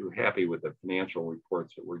really too happy with the financial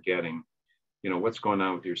reports that we're getting. You know, what's going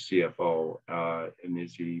on with your CFO, and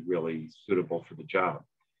is he really suitable for the job?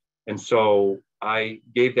 And so I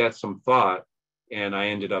gave that some thought, and I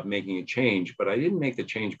ended up making a change, but I didn't make the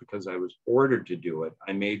change because I was ordered to do it.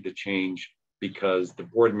 I made the change because the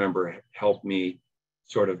board member helped me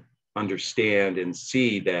sort of understand and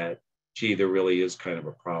see that, gee, there really is kind of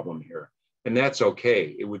a problem here. And that's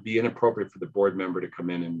okay. It would be inappropriate for the board member to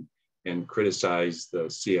come in and criticize the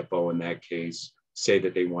CFO in that case, say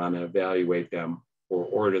that they want to evaluate them or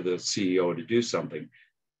order the CEO to do something.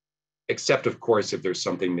 Except, of course, if there's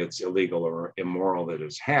something that's illegal or immoral that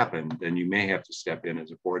has happened, then you may have to step in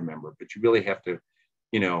as a board member. But you really have to,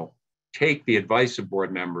 you know, take the advice of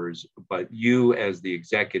board members, but you as the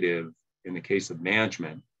executive, in the case of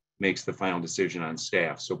management, makes the final decision on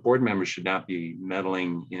staff. So board members should not be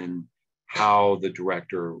meddling in how the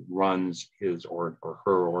director runs his or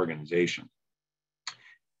her organization.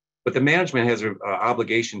 But the management has an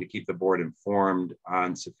obligation to keep the board informed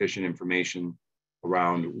on sufficient information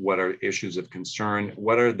around what are issues of concern,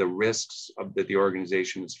 what are the risks that the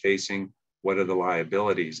organization is facing, what are the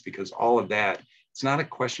liabilities, because all of that, it's not a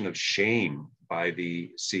question of shame by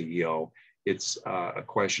the CEO, it's a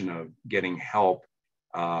question of getting help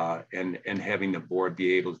and having the board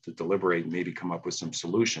be able to deliberate and maybe come up with some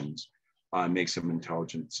solutions, make some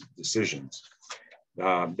intelligent decisions.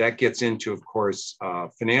 That gets into, of course,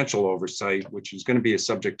 financial oversight, which is going to be a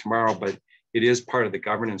subject tomorrow, but it is part of the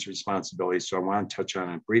governance responsibility. So I want to touch on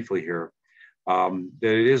it briefly here, that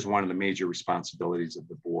it is one of the major responsibilities of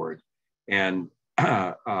the board, and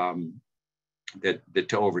that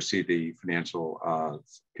to oversee the financial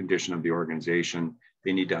condition of the organization.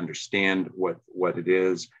 They need to understand what it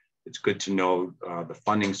is. It's good to know the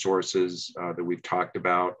funding sources that we've talked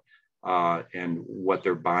about, and what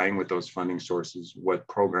they're buying with those funding sources, what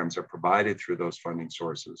programs are provided through those funding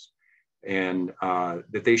sources, and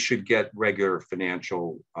that they should get regular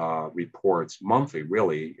financial reports monthly,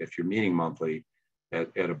 really, if you're meeting monthly at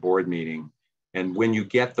a board meeting. And when you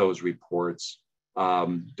get those reports,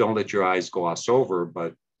 don't let your eyes gloss over,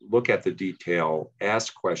 but look at the detail,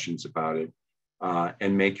 ask questions about it,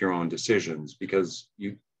 and make your own decisions, because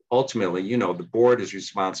ultimately, you know, the board is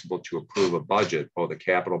responsible to approve a budget, both a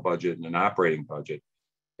capital budget and an operating budget.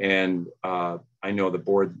 And I know the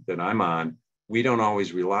board that I'm on, we don't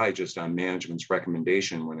always rely just on management's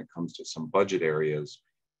recommendation when it comes to some budget areas.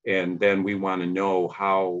 And then we want to know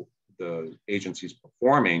how the agency's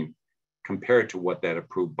performing compared to what that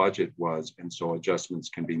approved budget was. And so adjustments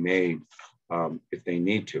can be made if they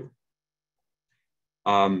need to.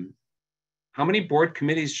 How many board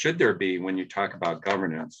committees should there be when you talk about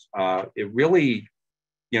governance? It really,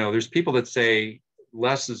 you know, there's people that say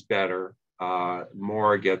less is better.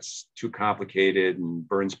 More gets too complicated and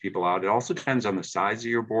burns people out. It also depends on the size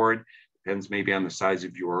of your board, depends maybe on the size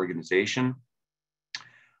of your organization.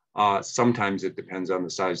 Sometimes it depends on the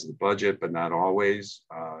size of the budget, but not always.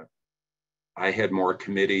 I had more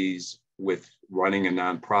committees with running a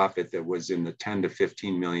nonprofit that was in the $10 to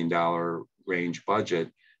 $15 million range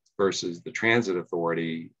budget versus the transit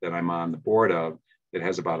authority that I'm on the board of that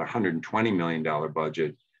has about $120 million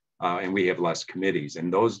budget. And we have less committees.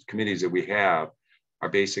 And those committees that we have are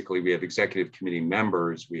basically, we have executive committee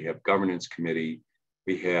members, we have governance committee,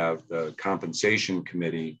 we have the compensation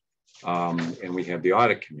committee, and we have the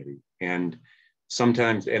audit committee. And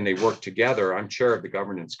sometimes, and they work together. I'm chair of the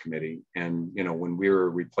governance committee. And, you know, when we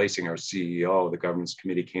were replacing our CEO, the governance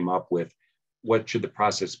committee came up with what should the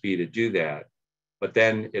process be to do that. But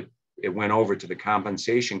then it went over to the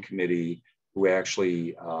compensation committee, who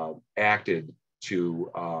actually acted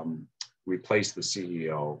to replace the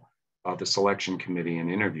CEO, the selection committee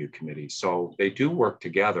and interview committee. So they do work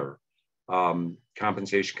together.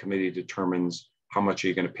 Compensation committee determines how much are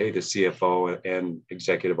you going to pay the CFO and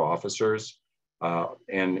executive officers,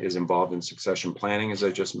 and is involved in succession planning, as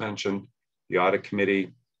I just mentioned. The audit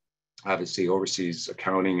committee obviously oversees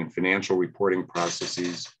accounting and financial reporting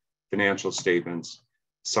processes, financial statements.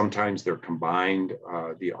 Sometimes they're combined.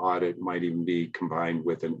 The audit might even be combined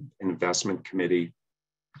with an investment committee,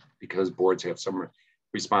 because boards have some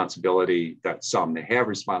responsibility, they have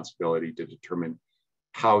responsibility to determine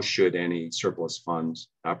how should any surplus funds,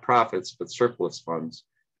 not profits, but surplus funds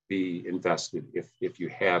be invested if you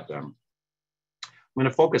have them. I'm going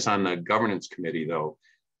to focus on the governance committee though,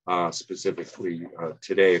 specifically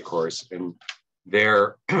today, of course, and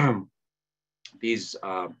their these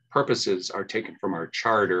purposes are taken from our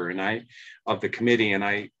charter of the committee. And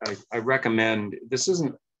I recommend, this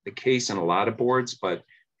isn't the case in a lot of boards, but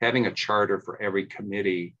having a charter for every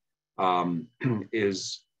committee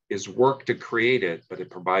is work to create it, but it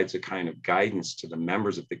provides a kind of guidance to the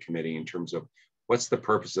members of the committee in terms of what's the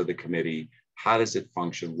purpose of the committee, how does it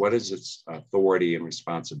function, what is its authority and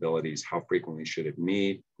responsibilities, how frequently should it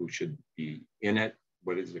meet, who should be in it,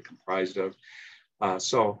 what is it comprised of.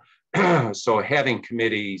 So having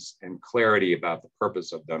committees and clarity about the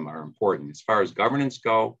purpose of them are important. As far as governance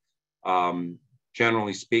go,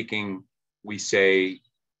 generally speaking, we say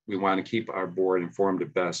we want to keep our board informed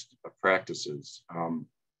of best practices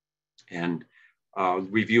and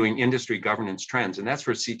reviewing industry governance trends. And that's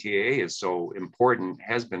where CTAA is so important,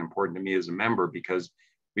 has been important to me as a member, because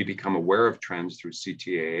we become aware of trends through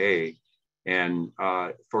CTAA. And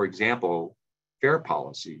for example, fare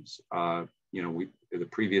policies. You know, the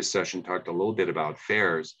previous session talked a little bit about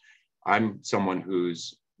fares. I'm someone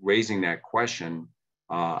who's raising that question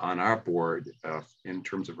on our board in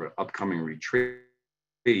terms of an upcoming retreat.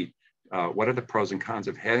 What are the pros and cons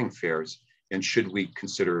of having fares, and should we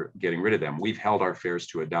consider getting rid of them? We've held our fares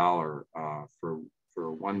to $1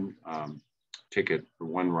 for one ticket for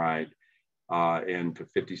one ride, and to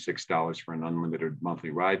 $56 for an unlimited monthly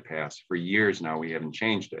ride pass. For years now, we haven't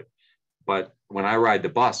changed it. But when I ride the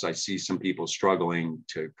bus, I see some people struggling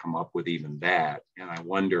to come up with even that. And I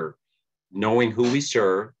wonder, knowing who we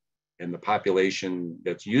serve and the population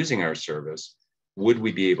that's using our service, would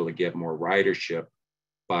we be able to get more ridership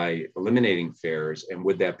by eliminating fares? And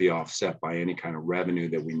would that be offset by any kind of revenue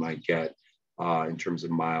that we might get in terms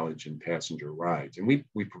of mileage and passenger rides? And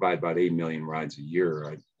we provide about 8 million rides a year. I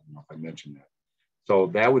don't know if I mentioned that. So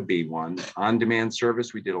that would be one. On-demand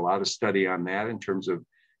service, we did a lot of study on that in terms of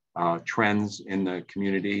trends in the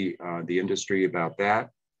community, the industry about that,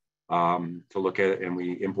 to look at it, and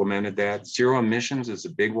we implemented that. Zero emissions is a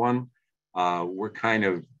big one. We're kind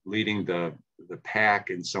of leading the pack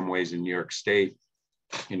in some ways in New York State.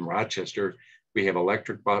 In Rochester, we have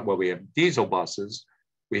we have diesel buses.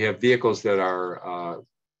 We have vehicles that are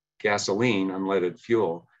gasoline, unleaded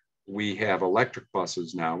fuel. We have electric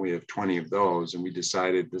buses now. We have 20 of those, and we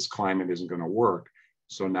decided this climate isn't going to work.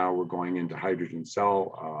 So now we're going into hydrogen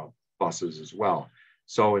cell buses as well.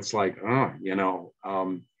 So it's like, you know,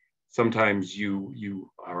 sometimes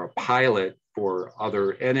you are a pilot for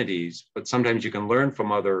other entities, but sometimes you can learn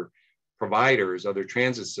from other providers, other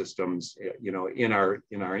transit systems, you know, in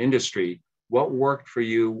our industry, what worked for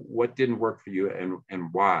you, what didn't work for you, and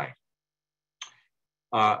why.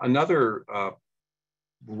 Another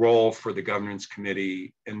role for the governance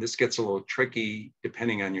committee, and this gets a little tricky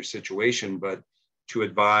depending on your situation, but to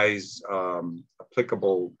advise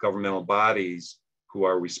applicable governmental bodies who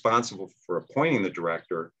are responsible for appointing the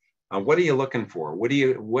director, what are you looking for?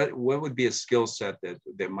 What would be a skill set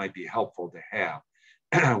that might be helpful to have?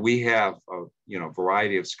 We have a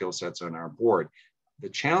variety of skill sets on our board. The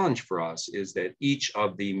challenge for us is that each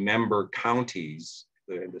of the member counties,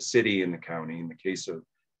 the city and the county, in the case of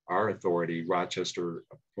our authority, Rochester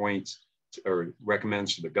appoints or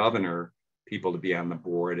recommends to the governor people to be on the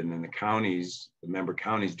board, and then the counties, the member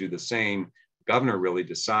counties do the same. The governor really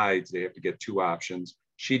decides. They have to get two options.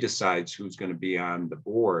 She decides who's going to be on the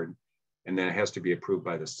board, and then it has to be approved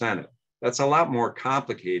by the Senate. That's a lot more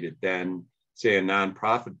complicated than, say, a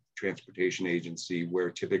nonprofit transportation agency, where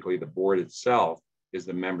typically the board itself is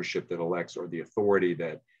the membership that elects, or the authority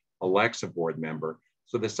that elects a board member.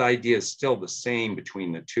 So this idea is still the same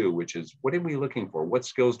between the two, which is, what are we looking for? What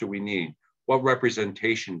skills do we need? What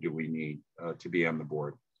representation do we need to be on the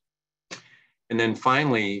board? And then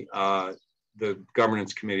finally, the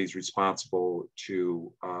governance committee is responsible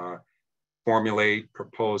to formulate,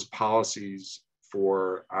 propose policies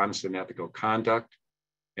for honest and ethical conduct.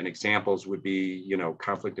 And examples would be,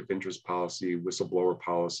 conflict of interest policy, whistleblower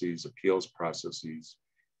policies, appeals processes.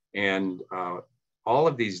 And all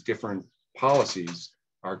of these different policies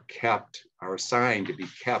are assigned to be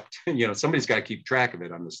kept. Somebody's got to keep track of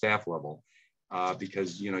it on the staff level,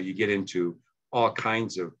 because, you get into all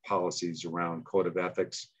kinds of policies around code of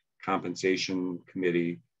ethics, compensation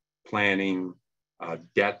committee, planning,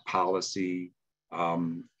 debt policy,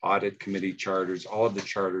 audit committee charters, all of the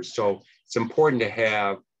charters. So it's important to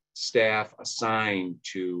have staff assigned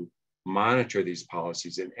to monitor these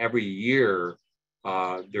policies. And every year,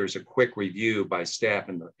 there's a quick review by staff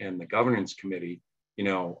and the governance committee.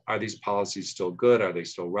 Are these policies still good? Are they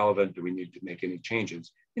still relevant? Do we need to make any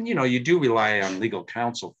changes? And, you do rely on legal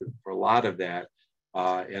counsel for a lot of that,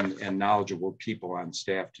 and knowledgeable people on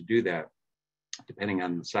staff to do that, depending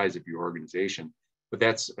on the size of your organization. But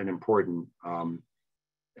that's an important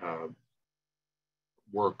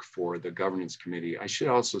work for the governance committee. I should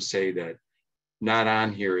also say that not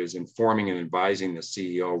on here is informing and advising the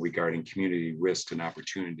CEO regarding community risks and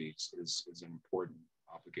opportunities is an important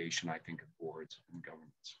obligation, I think, of boards and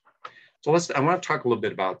governments. So I want to talk a little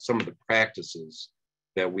bit about some of the practices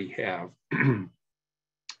that we have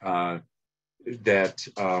that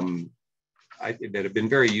have been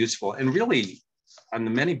very useful. And really, on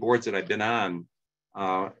the many boards that I've been on,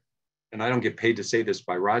 and I don't get paid to say this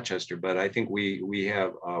by Rochester, but I think we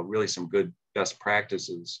have really some good best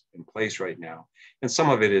practices in place right now. And some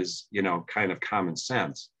of it is, kind of common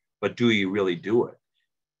sense, but do you really do it?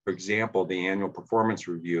 For example, the annual performance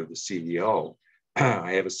review of the CEO,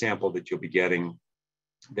 I have a sample that you'll be getting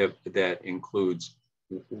that includes,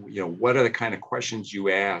 what are the kind of questions you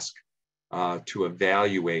ask to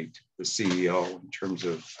evaluate the CEO in terms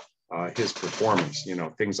of his performance,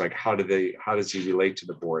 things like how does he relate to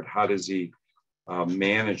the board? How does he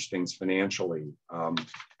manage things financially?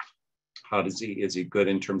 Is he good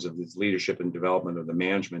in terms of his leadership and development of the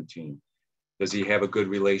management team? Does he have a good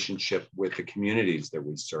relationship with the communities that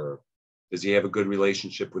we serve? Does he have a good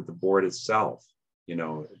relationship with the board itself? In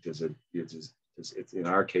our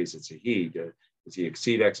case, it's a he. Does he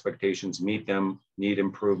exceed expectations, meet them, need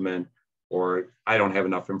improvement? Or I don't have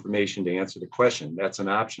enough information to answer the question. That's an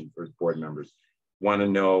option for board members. Want to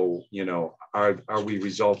know, are we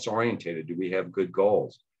results oriented? Do we have good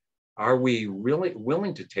goals? Are we really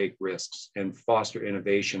willing to take risks and foster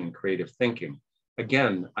innovation and creative thinking?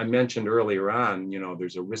 Again, I mentioned earlier on,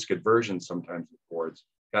 there's a risk aversion sometimes with boards.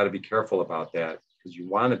 Got to be careful about that, because you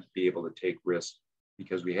want to be able to take risks,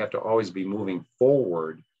 because we have to always be moving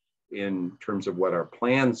forward in terms of what our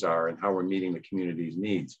plans are and how we're meeting the community's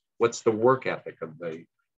needs. What's the work ethic of the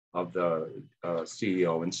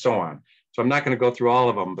CEO, and so on. So I'm not going to go through all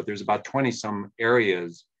of them, but there's about 20 some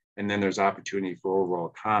areas, and then there's opportunity for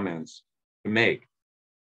overall comments to make.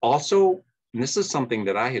 Also, and this is something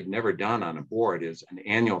that I had never done on a board, is an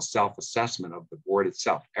annual self-assessment of the board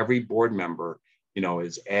itself. Every board member,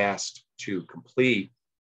 is asked to complete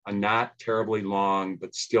a not terribly long,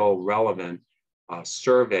 but still relevant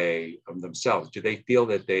survey of themselves. Do they feel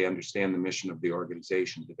that they understand the mission of the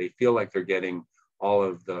organization? Do they feel like they're getting all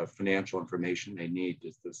of the financial information they need?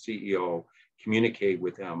 Does the CEO communicate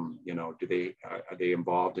with them? Are they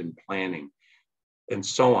involved in planning, and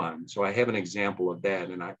so on? So I have an example of that,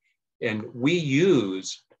 and we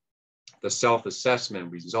use the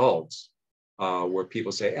self-assessment results where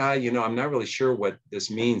people say, I'm not really sure what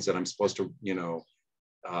this means that I'm supposed to,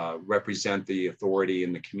 represent the authority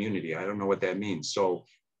in the community. I don't know what that means. So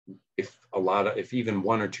if even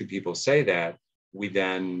one or two people say that, we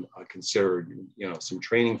then consider, some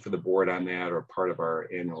training for the board on that or part of our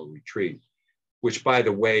annual retreat, which, by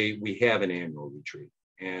the way, we have an annual retreat.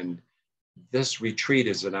 And this retreat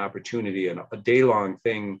is an opportunity and a day-long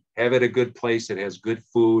thing. Have it a good place that has good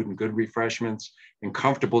food and good refreshments and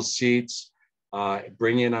comfortable seats.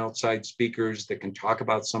 Bring in outside speakers that can talk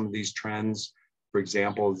about some of these trends. For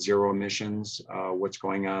example, zero emissions, what's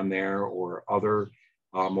going on there, or other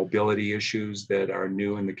mobility issues that are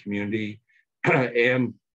new in the community,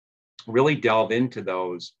 and really delve into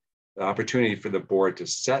those. The opportunity for the board to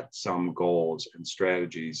set some goals and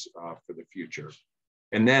strategies for the future,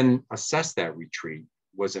 and then assess that retreat.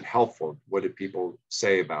 Was it helpful? What did people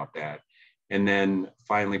say about that? And then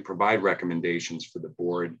finally provide recommendations for the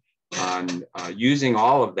board on using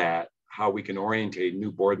all of that, how we can orientate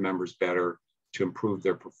new board members better to improve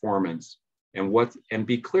their performance, and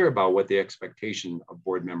be clear about what the expectation of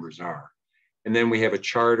board members are. And then we have a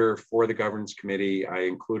charter for the governance committee. I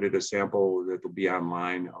included a sample that will be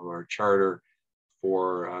online of our charter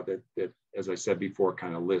for that, as I said before,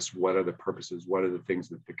 kind of lists what are the purposes, what are the things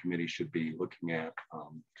that the committee should be looking at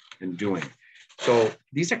and doing. So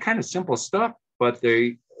these are kind of simple stuff, but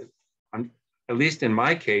they, at least in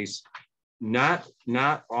my case, not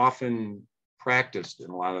often practiced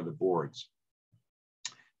in a lot of the boards.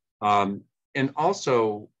 And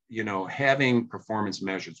also, having performance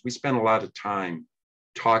measures. We spend a lot of time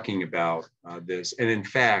talking about this. And in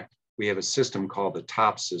fact, we have a system called the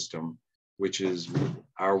TOP system, which is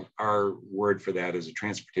our word for that is a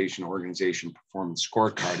Transportation Organization Performance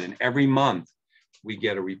Scorecard. And every month we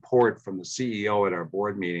get a report from the CEO at our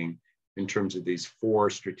board meeting in terms of these 4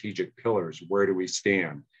 strategic pillars. Where do we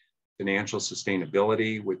stand? Financial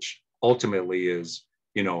sustainability, which ultimately is,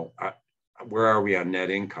 where are we on net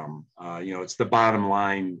income? It's the bottom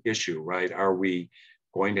line issue, right? Are we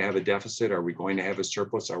going to have a deficit? Are we going to have a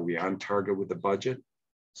surplus? Are we on target with the budget?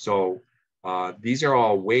 So these are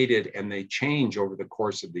all weighted, and they change over the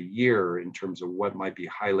course of the year in terms of what might be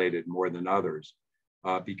highlighted more than others.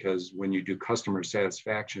 Because when you do customer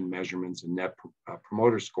satisfaction measurements and net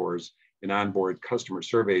promoter scores and onboard customer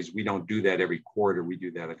surveys, we don't do that every quarter. We do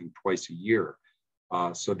that, I think, twice a year.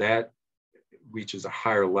 So that reaches a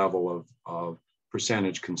higher level of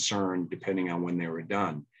percentage concern depending on when they were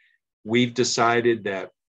done. We've decided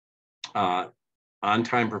that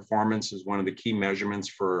on-time performance is one of the key measurements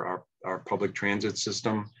for our public transit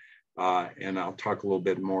system. And I'll talk a little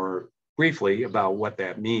bit more briefly about what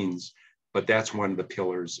that means, but that's one of the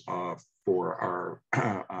pillars for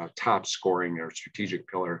our top scoring, our strategic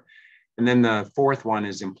pillar. And then the 4th one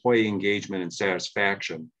is employee engagement and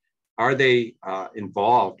satisfaction. Are they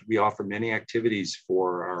involved? We offer many activities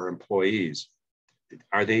for our employees.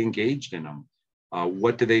 Are they engaged in them?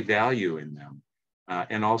 What do they value in them?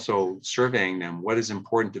 And also surveying them, what is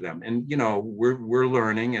important to them? And, we're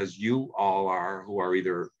learning, as you all are, who are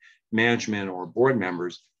either management or board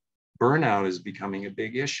members, burnout is becoming a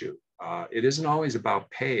big issue. It isn't always about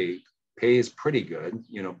pay. Pay is pretty good.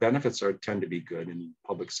 Benefits tend to be good in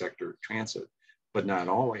public sector transit, but not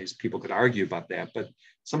always. People could argue about that. But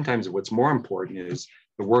sometimes what's more important is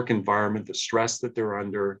the work environment, the stress that they're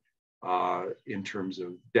under in terms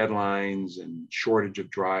of deadlines and shortage of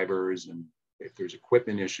drivers, and if there's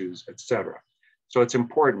equipment issues, et cetera. So it's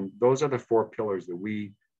important. Those are the 4 pillars that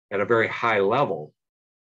we, at a very high level,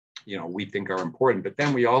 we think are important. But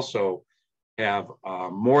then we also have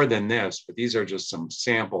more than this, but these are just some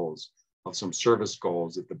samples of some service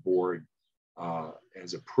goals that the board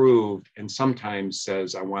has approved, and sometimes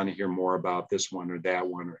says, I want to hear more about this one or that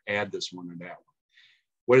one, or add this one or that one.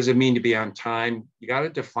 What does it mean to be on time? You got to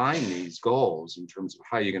define these goals in terms of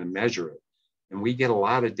how you're going to measure it. And we get a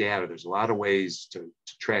lot of data. There's a lot of ways to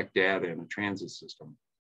track data in a transit system.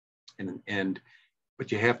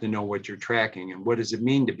 But you have to know what you're tracking and what does it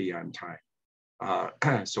mean to be on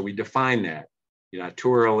time. So we define that. You're not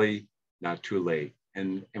too early, not too late.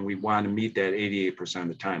 And we want to meet that 88% of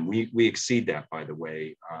the time. We exceed that, by the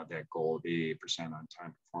way, that goal of 88% on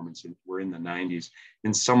time performance. And we're in the 90s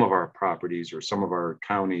in some of our properties or some of our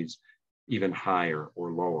counties, even higher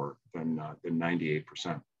or lower than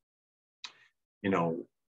 98%.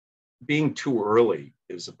 Being too early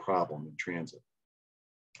is a problem in transit.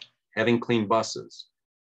 Having clean buses,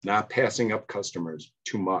 not passing up customers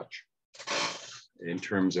too much in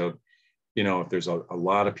terms of, if there's a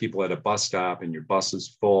lot of people at a bus stop and your bus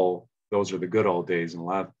is full, those are the good old days and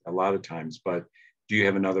a lot of times, but do you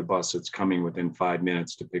have another bus that's coming within 5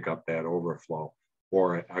 minutes to pick up that overflow?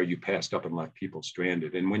 or are you passed up and left people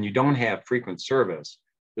stranded? And when you don't have frequent service,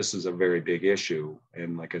 this is a very big issue.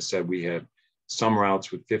 And like I said, we have some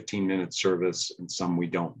routes with 15-minute service and some we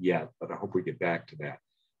don't yet, but I hope we get back to that.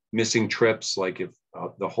 Missing trips, like if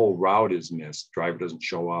the whole route is missed, driver doesn't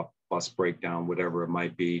show up, bus breakdown, whatever it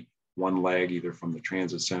might be, one leg either from the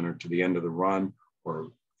transit center to the end of the run or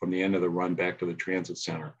from the end of the run back to the transit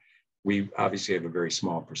center. We obviously have a very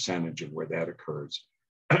small percentage of where that occurs.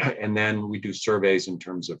 And then we do surveys in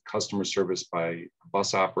terms of customer service by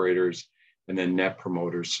bus operators, and then net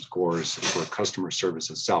promoter scores for customer service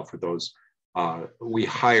itself. For those, we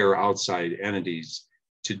hire outside entities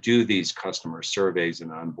to do these customer surveys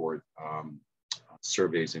and onboard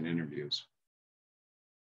surveys and interviews.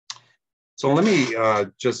 So let me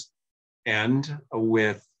just end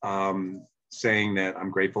with saying that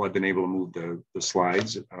I'm grateful I've been able to move the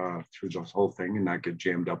slides through the whole thing and not get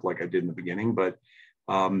jammed up like I did in the beginning. But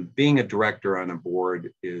being a director on a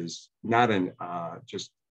board is not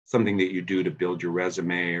just something that you do to build your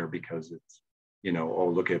resume or because it's,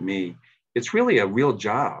 oh, look at me. It's really a real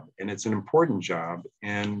job, and it's an important job.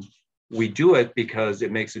 And we do it because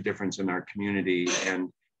it makes a difference in our community, and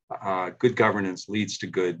good governance leads to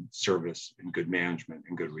good service and good management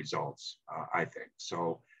and good results, I think.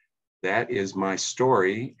 So that is my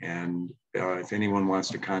story. And if anyone wants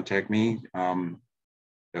to contact me,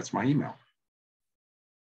 that's my email.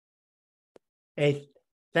 Hey,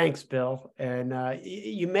 thanks, Bill. And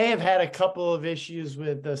you may have had a couple of issues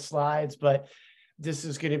with the slides, but this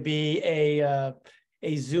is going to be a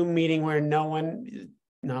Zoom meeting where no one,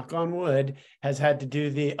 knock on wood, has had to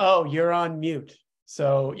do the, oh, you're on mute.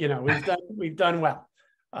 So, we've done well.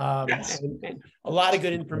 Yes. And a lot of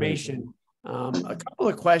good information. A couple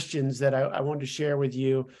of questions that I wanted to share with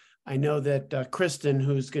you. I know that Kristen,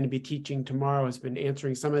 who's going to be teaching tomorrow, has been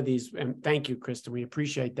answering some of these. And thank you, Kristen. We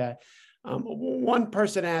appreciate that. One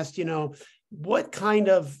person asked, what kind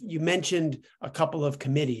of, you mentioned a couple of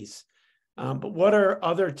committees, but what are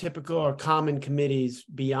other typical or common committees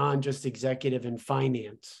beyond just executive and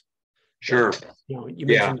finance? Sure. You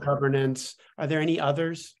mentioned governance. Are there any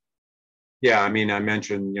others? Yeah, I mean, I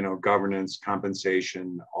mentioned, governance,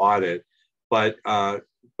 compensation, audit, but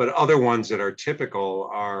other ones that are typical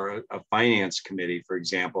are a finance committee, for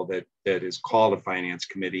example, that is called a finance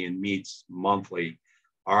committee and meets monthly.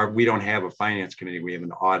 We don't have a finance committee, we have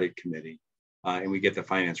an audit committee, and we get the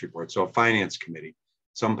finance report. So a finance committee.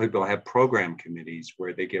 Some people have program committees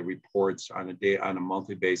where they get reports on a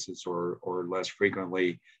monthly basis or less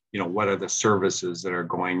frequently, what are the services that are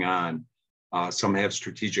going on. Some have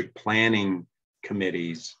strategic planning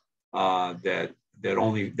committees that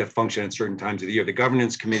function at certain times of the year. The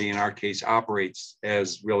governance committee in our case operates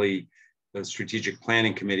as really the strategic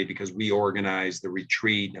planning committee because we organize the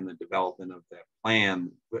retreat and the development of that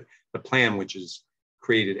plan, the plan which is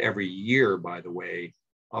created every year, by the way,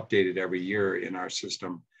 updated every year in our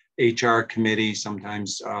system. HR committee,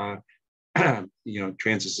 sometimes,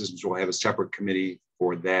 transit systems will have a separate committee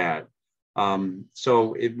for that.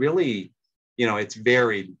 So it really, it's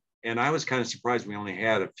varied. And I was kind of surprised we only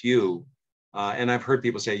had a few. And I've heard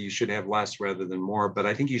people say you should have less rather than more, but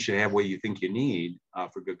I think you should have what you think you need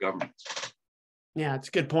for good governance. Yeah, it's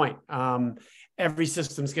a good point. Every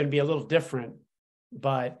system's going to be a little different,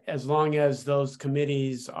 but as long as those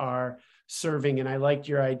committees are serving, and I liked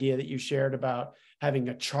your idea that you shared about having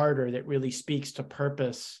a charter that really speaks to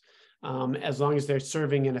purpose, as long as they're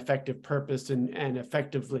serving an effective purpose and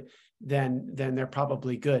effectively, then they're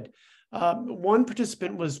probably good. One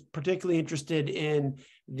participant was particularly interested in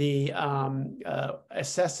the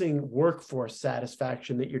assessing workforce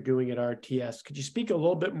satisfaction that you're doing at RTS. Could you speak a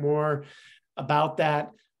little bit more about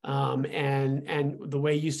that and the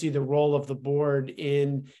way you see the role of the board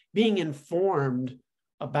in being informed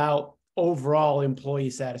about overall employee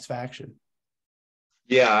satisfaction?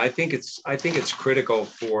 Yeah, I think it's critical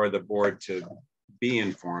for the board to be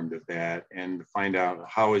informed of that and find out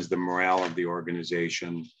how is the morale of the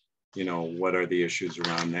organization. What are the issues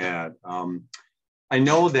around that? I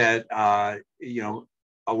know that,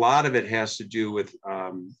 a lot of it has to do with,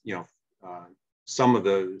 some of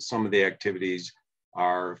the activities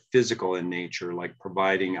are physical in nature, like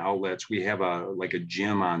providing outlets. We have a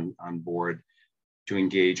gym on board to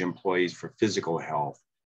engage employees for physical health.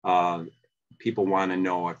 People want to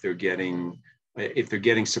know if they're getting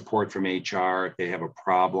support from HR, if they have a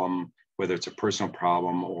problem, whether it's a personal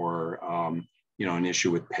problem or, an issue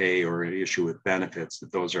with pay or an issue with benefits,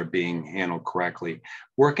 that those are being handled correctly.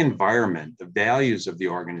 Work environment, the values of the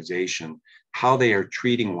organization, how they are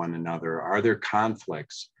treating one another. Are there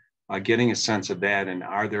conflicts? Getting a sense of that. And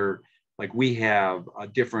are there, we have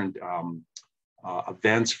different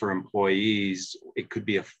events for employees. It could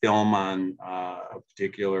be a film on a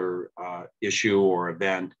particular issue or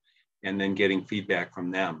event, and then getting feedback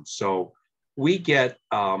from them. So we get,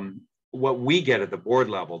 what we get at the board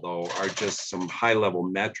level, though, are just some high-level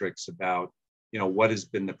metrics about, what has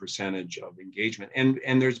been the percentage of engagement.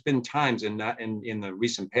 And there's been times in the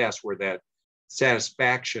recent past where that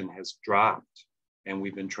satisfaction has dropped, and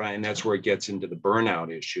we've been trying. That's where it gets into the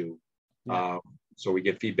burnout issue. Yeah. So we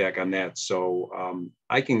get feedback on that. So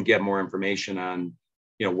I can get more information on,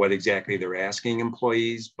 what exactly they're asking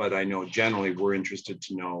employees, but I know generally we're interested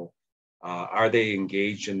to know, are they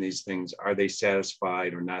engaged in these things? Are they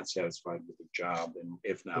satisfied or not satisfied with the job? And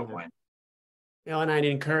if not, why not? And I'd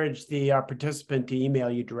encourage the participant to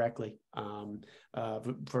email you directly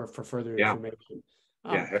for further information.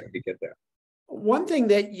 Happy to get that. One thing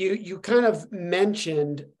that you kind of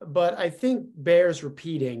mentioned, but I think bears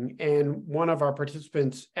repeating, and one of our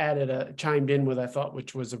participants chimed in with, I thought,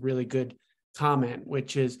 which was a really good comment,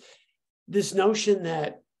 which is this notion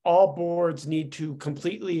that all boards need to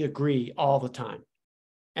completely agree all the time,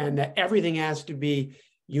 and that everything has to be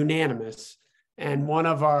unanimous. And one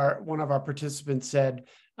of our participants said,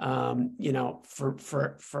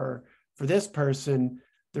 for this person,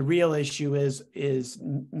 the real issue is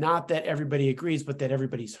not that everybody agrees, but that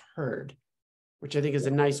everybody's heard, which I think is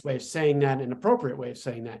a nice way of saying that, an appropriate way of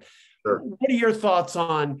saying that. Sure. What are your thoughts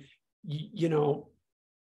on,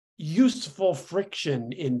 useful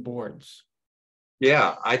friction in boards?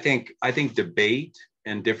 Yeah, I think debate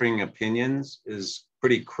and differing opinions is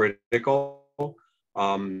pretty critical.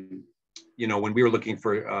 When we were looking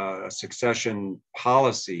for a succession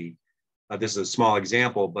policy, this is a small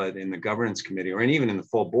example, but in the governance committee, or even in the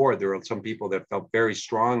full board, there were some people that felt very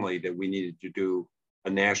strongly that we needed to do a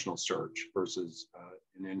national search versus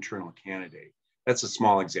an internal candidate. That's a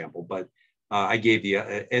small example, but I gave you,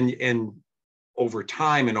 and over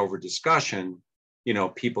time and over discussion,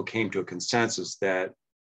 people came to a consensus that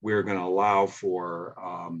we're going to allow for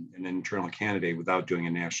an internal candidate without doing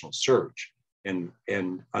a national search, and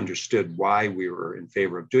understood why we were in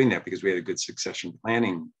favor of doing that, because we had a good succession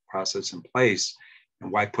planning process in place.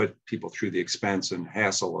 And why put people through the expense and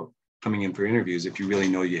hassle of coming in for interviews if you really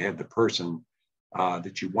know you have the person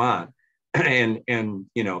that you want, and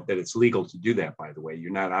that it's legal to do that, by the way.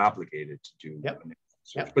 You're not obligated to do a national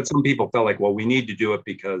search. But some people felt like, well, we need to do it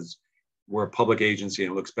because we're a public agency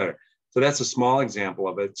and it looks better. So that's a small example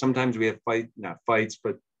of it. Sometimes we have not fights,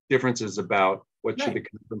 but differences about what should the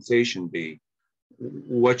compensation be?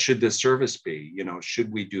 What should the service be?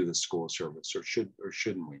 Should we do the school service, or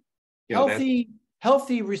shouldn't we?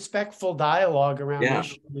 Healthy, respectful dialogue around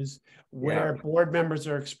issues where board members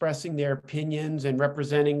are expressing their opinions and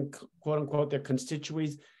representing, quote unquote, their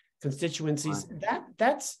constituencies.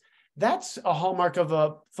 That's a hallmark of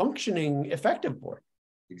a functioning, effective board.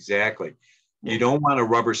 Exactly. You don't want a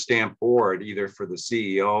rubber stamp board either for the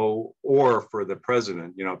CEO or for the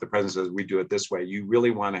president. If the president says we do it this way, you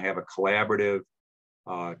really want to have a collaborative,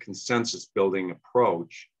 consensus building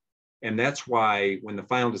approach. And that's why when the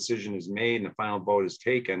final decision is made and the final vote is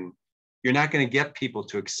taken, you're not going to get people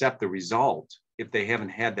to accept the result if they haven't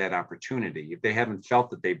had that opportunity, if they haven't felt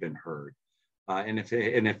that they've been heard, and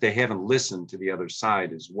if they haven't listened to the other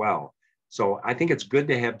side as well. So I think it's good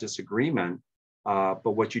to have disagreement,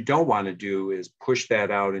 but what you don't want to do is push that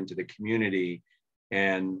out into the community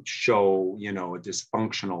and show, a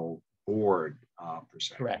dysfunctional board per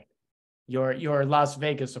se. Correct. Your Las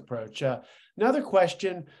Vegas approach. Another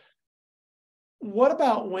question. What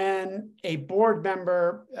about when a board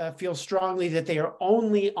member feels strongly that they are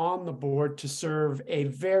only on the board to serve a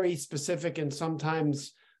very specific and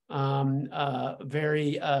sometimes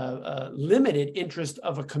very limited interest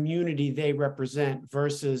of a community they represent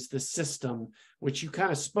versus the system, which you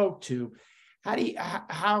kind of spoke to? How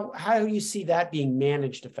do you see that being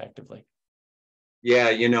managed effectively?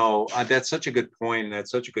 Yeah, that's such a good point. And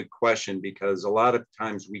that's such a good question, because a lot of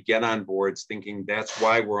times we get on boards thinking that's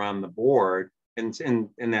why we're on the board. And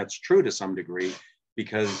that's true to some degree,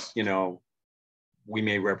 because, we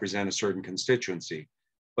may represent a certain constituency.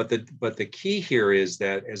 But the key here is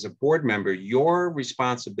that as a board member, your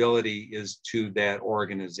responsibility is to that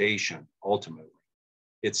organization ultimately.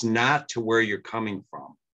 It's not to where you're coming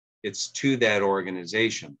from. It's to that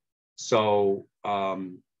organization. So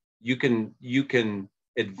you can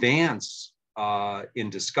advance in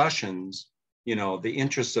discussions, the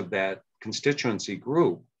interests of that constituency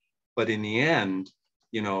group, but in the end,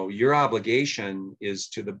 your obligation is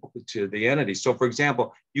to the entity. So, for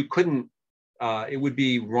example, you couldn't. It would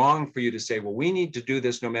be wrong for you to say, well, we need to do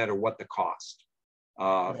this no matter what the cost.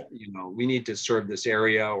 We need to serve this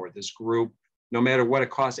area or this group, no matter what it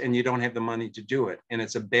costs, and you don't have the money to do it. And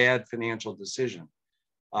it's a bad financial decision.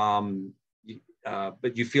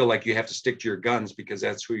 But you feel like you have to stick to your guns because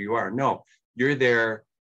that's who you are. No, you're there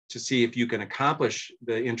to see if you can accomplish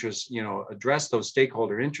the interests, address those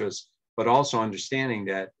stakeholder interests, but also understanding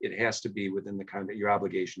that it has to be within the kind of your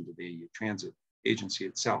obligation to the transit agency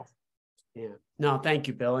itself. Yeah, no, thank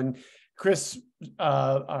you, Bill. And Chris,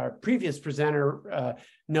 our previous presenter,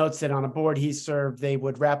 notes that on a board he served, they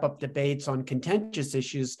would wrap up debates on contentious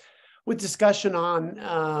issues with discussion on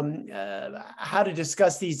how to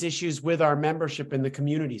discuss these issues with our membership in the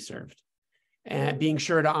community served, and being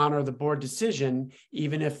sure to honor the board decision,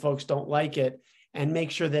 even if folks don't like it, and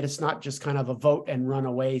make sure that it's not just kind of a vote and run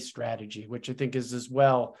away strategy, which I think is as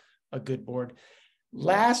well a good board.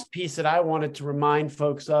 Last piece that I wanted to remind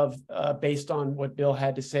folks of, based on what Bill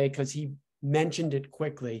had to say, because he mentioned it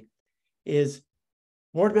quickly, is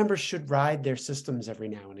board members should ride their systems every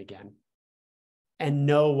now and again and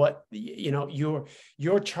know what,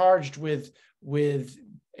 you're charged with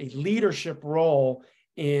a leadership role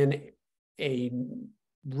in a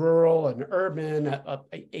rural and urban,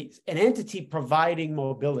 an entity providing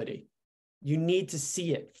mobility. You need to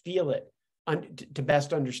see it, feel it, to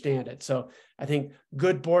best understand it. So I think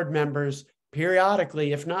good board members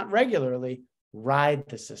periodically, if not regularly, ride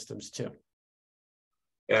the systems too.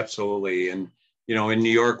 Absolutely. And, in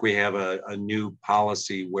New York, we have a new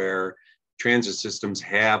policy where transit systems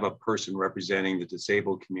have a person representing the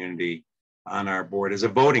disabled community on our board as a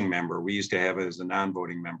voting member. We used to have it as a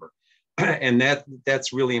non-voting member. And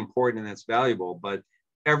that's really important and that's valuable, but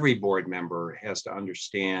every board member has to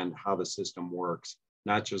understand how the system works,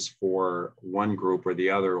 not just for one group or the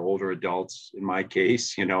other. Older adults, in my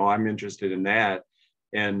case, I'm interested in that.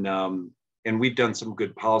 And we've done some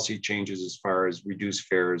good policy changes as far as reduced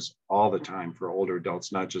fares all the time for older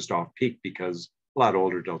adults, not just off peak, because a lot of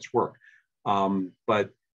older adults work. But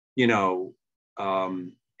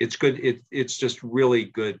it's good. It's just really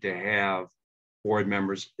good to have board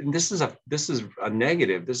members. And this is a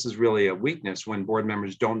negative. This is really a weakness when board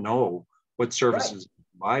members don't know what services are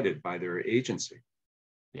provided by their agency.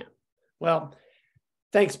 Yeah. Well,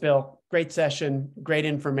 thanks, Bill. Great session, great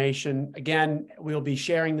information. Again, we'll be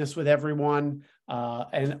sharing this with everyone.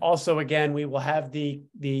 And also, again, we will have the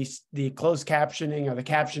closed captioning or the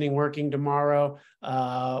captioning working tomorrow.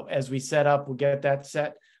 As we set up, we'll get that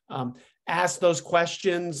set. Ask those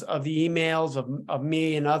questions of the emails of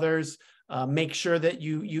me and others. Make sure that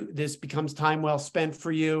this becomes time well spent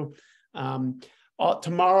for you.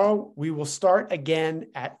 Tomorrow, we will start again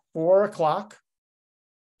at 4:00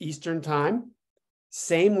 Eastern time.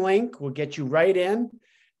 Same link will get you right in.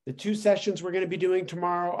 The two sessions we're going to be doing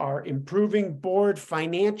tomorrow are improving board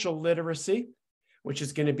financial literacy, which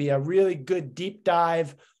is going to be a really good deep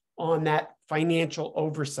dive on that financial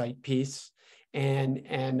oversight piece.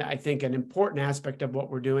 And I think an important aspect of what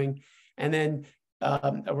we're doing. And then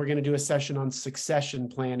we're going to do a session on succession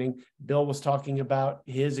planning. Bill was talking about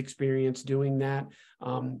his experience doing that.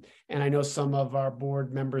 And I know some of our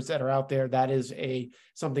board members that are out there, that is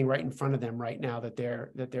something right in front of them right now that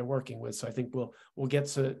they're working with. So I think we'll get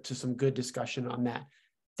to some good discussion on that.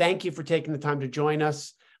 Thank you for taking the time to join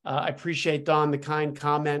us. I appreciate, Dawn, the kind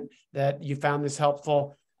comment that you found this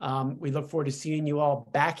helpful. We look forward to seeing you all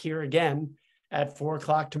back here again at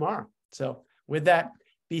 4:00 tomorrow. So with that,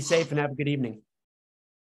 be safe and have a good evening.